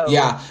decade, so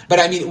Yeah, but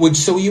I mean,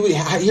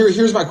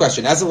 here's my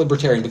question as a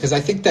libertarian, because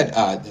I think that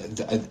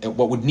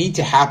what would need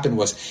to happen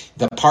was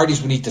the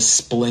parties would need to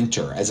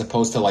splinter as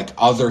opposed to like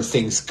other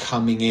things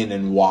coming in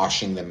and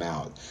washing them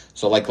out.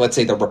 So like, let's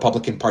say the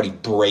Republican Party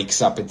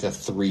breaks up into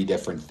three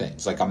different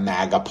things, like a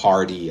MAGA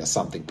party, a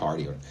something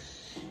party.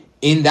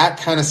 In that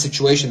kind of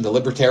situation, the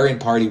Libertarian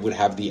Party would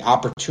have the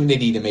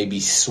opportunity to maybe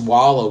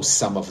swallow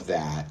some of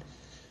that,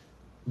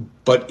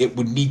 but it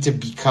would need to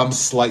become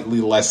slightly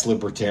less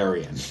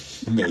libertarian,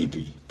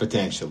 maybe,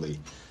 potentially.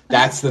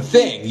 That's the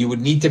thing. You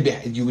would need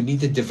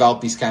to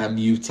develop these kind of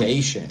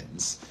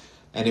mutations,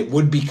 and it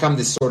would become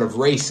this sort of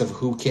race of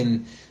who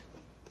can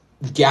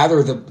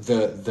gather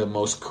the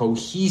most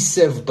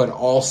cohesive, but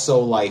also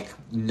like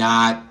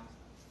not,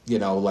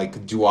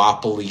 like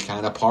duopoly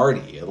kind of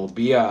party. It'll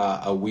be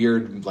a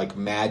weird, like,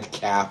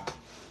 madcap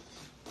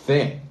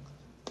thing.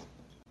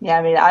 yeah,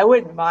 I mean, I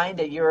wouldn't mind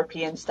a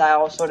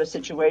European-style sort of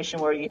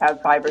situation where you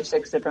have 5 or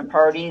 6 different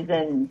parties,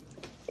 and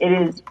it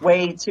is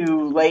way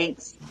too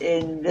late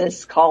in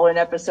this call-in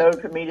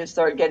episode for me to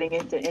start getting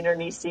into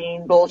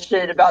internecine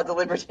bullshit about the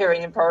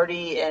Libertarian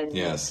Party and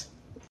Yes.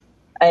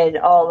 and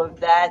all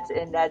of that,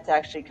 and that's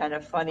actually kind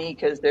of funny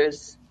because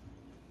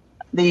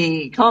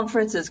the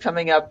conference is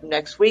coming up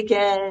next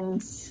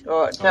weekend,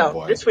 or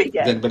this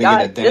weekend. Then,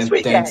 but This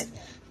weekend.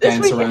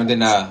 Dance around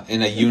in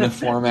a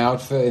uniform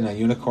outfit, in a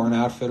unicorn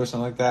outfit, or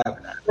something like that.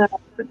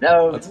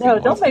 No,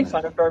 don't make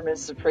fun of Berman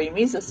Supreme.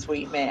 He's a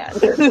sweet man.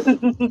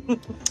 And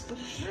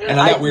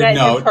on that weird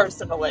note, him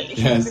personally.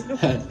 Yes.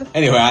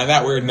 Anyway, on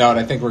that weird note,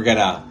 I think we're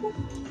gonna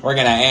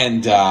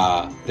end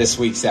this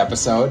week's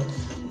episode.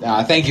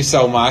 Thank you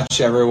so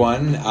much,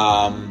 everyone.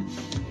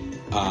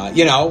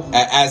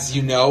 As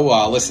you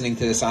know, listening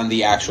to this on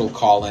the actual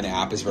call-in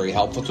app is very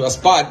helpful to us,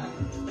 but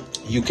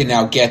you can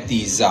now get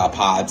these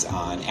pods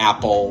on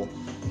Apple,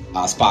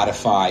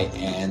 Spotify,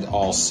 and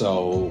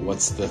also,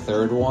 what's the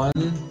third one?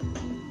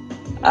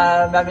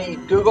 I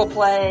mean, Google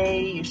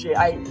Play. You should.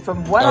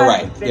 From what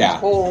I've been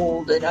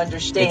told and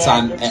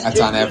understand,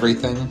 it's on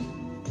everything.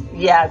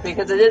 Yeah,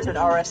 because it is an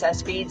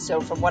RSS feed. So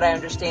from what I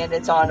understand,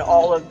 it's on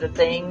all of the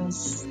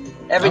things.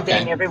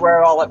 Everything,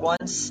 everywhere, all at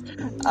once.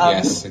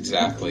 Yes,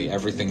 exactly.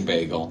 Everything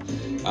bagel.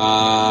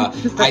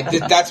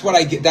 That's what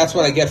I get. That's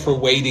what I get for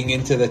wading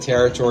into the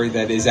territory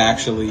that is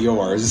actually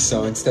yours.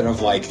 So instead of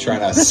like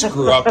trying to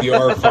screw up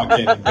your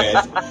fucking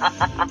bit,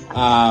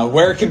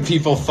 where can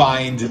people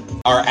find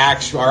our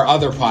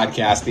other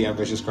podcast, The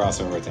Ambitious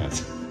Crossover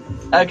Attempt?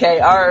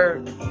 Okay,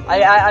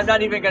 I'm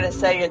not even going to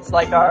say it's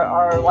like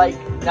our like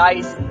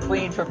nice,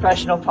 clean,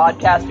 professional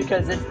podcast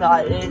because it's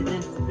not.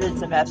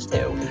 It's a mess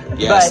too.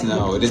 Yes,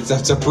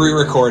 it's a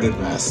pre-recorded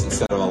mess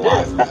instead of a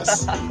live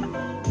mess.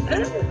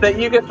 But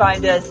you can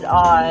find us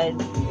on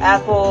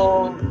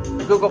Apple,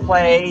 Google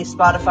Play,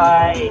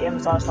 Spotify,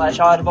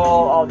 Amazon/Audible,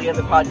 all the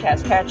other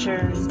podcast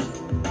catchers.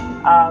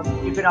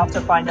 You can also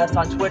find us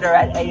on Twitter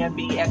at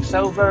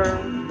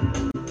AMBXover.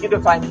 You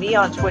can find me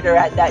on Twitter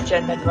at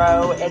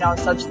ThatJenMonroe and on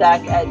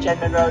Substack at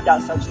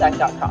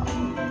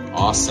jenmonroe.substack.com.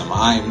 Awesome.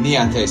 I'm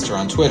Neon Taster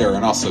on Twitter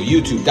and also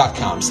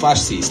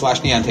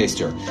youtube.com/c/Neon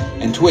Taster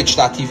and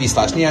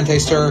twitch.tv/Neon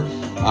Taster.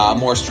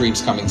 More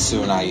streams coming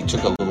soon. I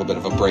took a little bit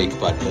of a break,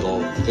 but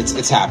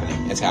it's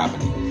happening. It's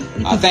happening.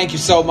 Thank you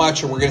so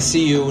much. We're going to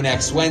see you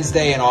next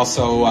Wednesday, and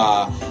also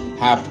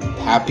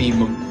happy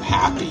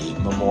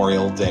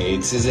Memorial Day.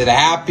 Is it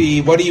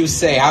happy? What do you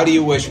say? How do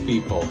you wish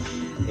people?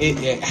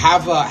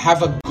 Have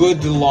a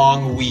good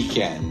long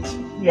weekend.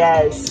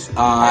 Yes. And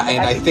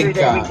I think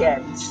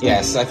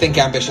yes, I think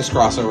Ambitious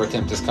Crossover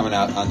Attempt is coming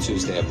out on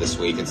Tuesday of this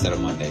week instead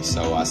of Monday.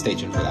 So stay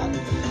tuned for that.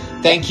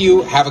 Thank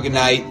you. Have a good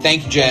night.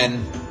 Thank you,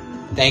 Jen.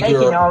 Thanks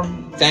good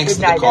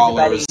to night, the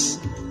callers.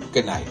 everybody.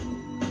 Good night.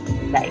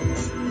 Night.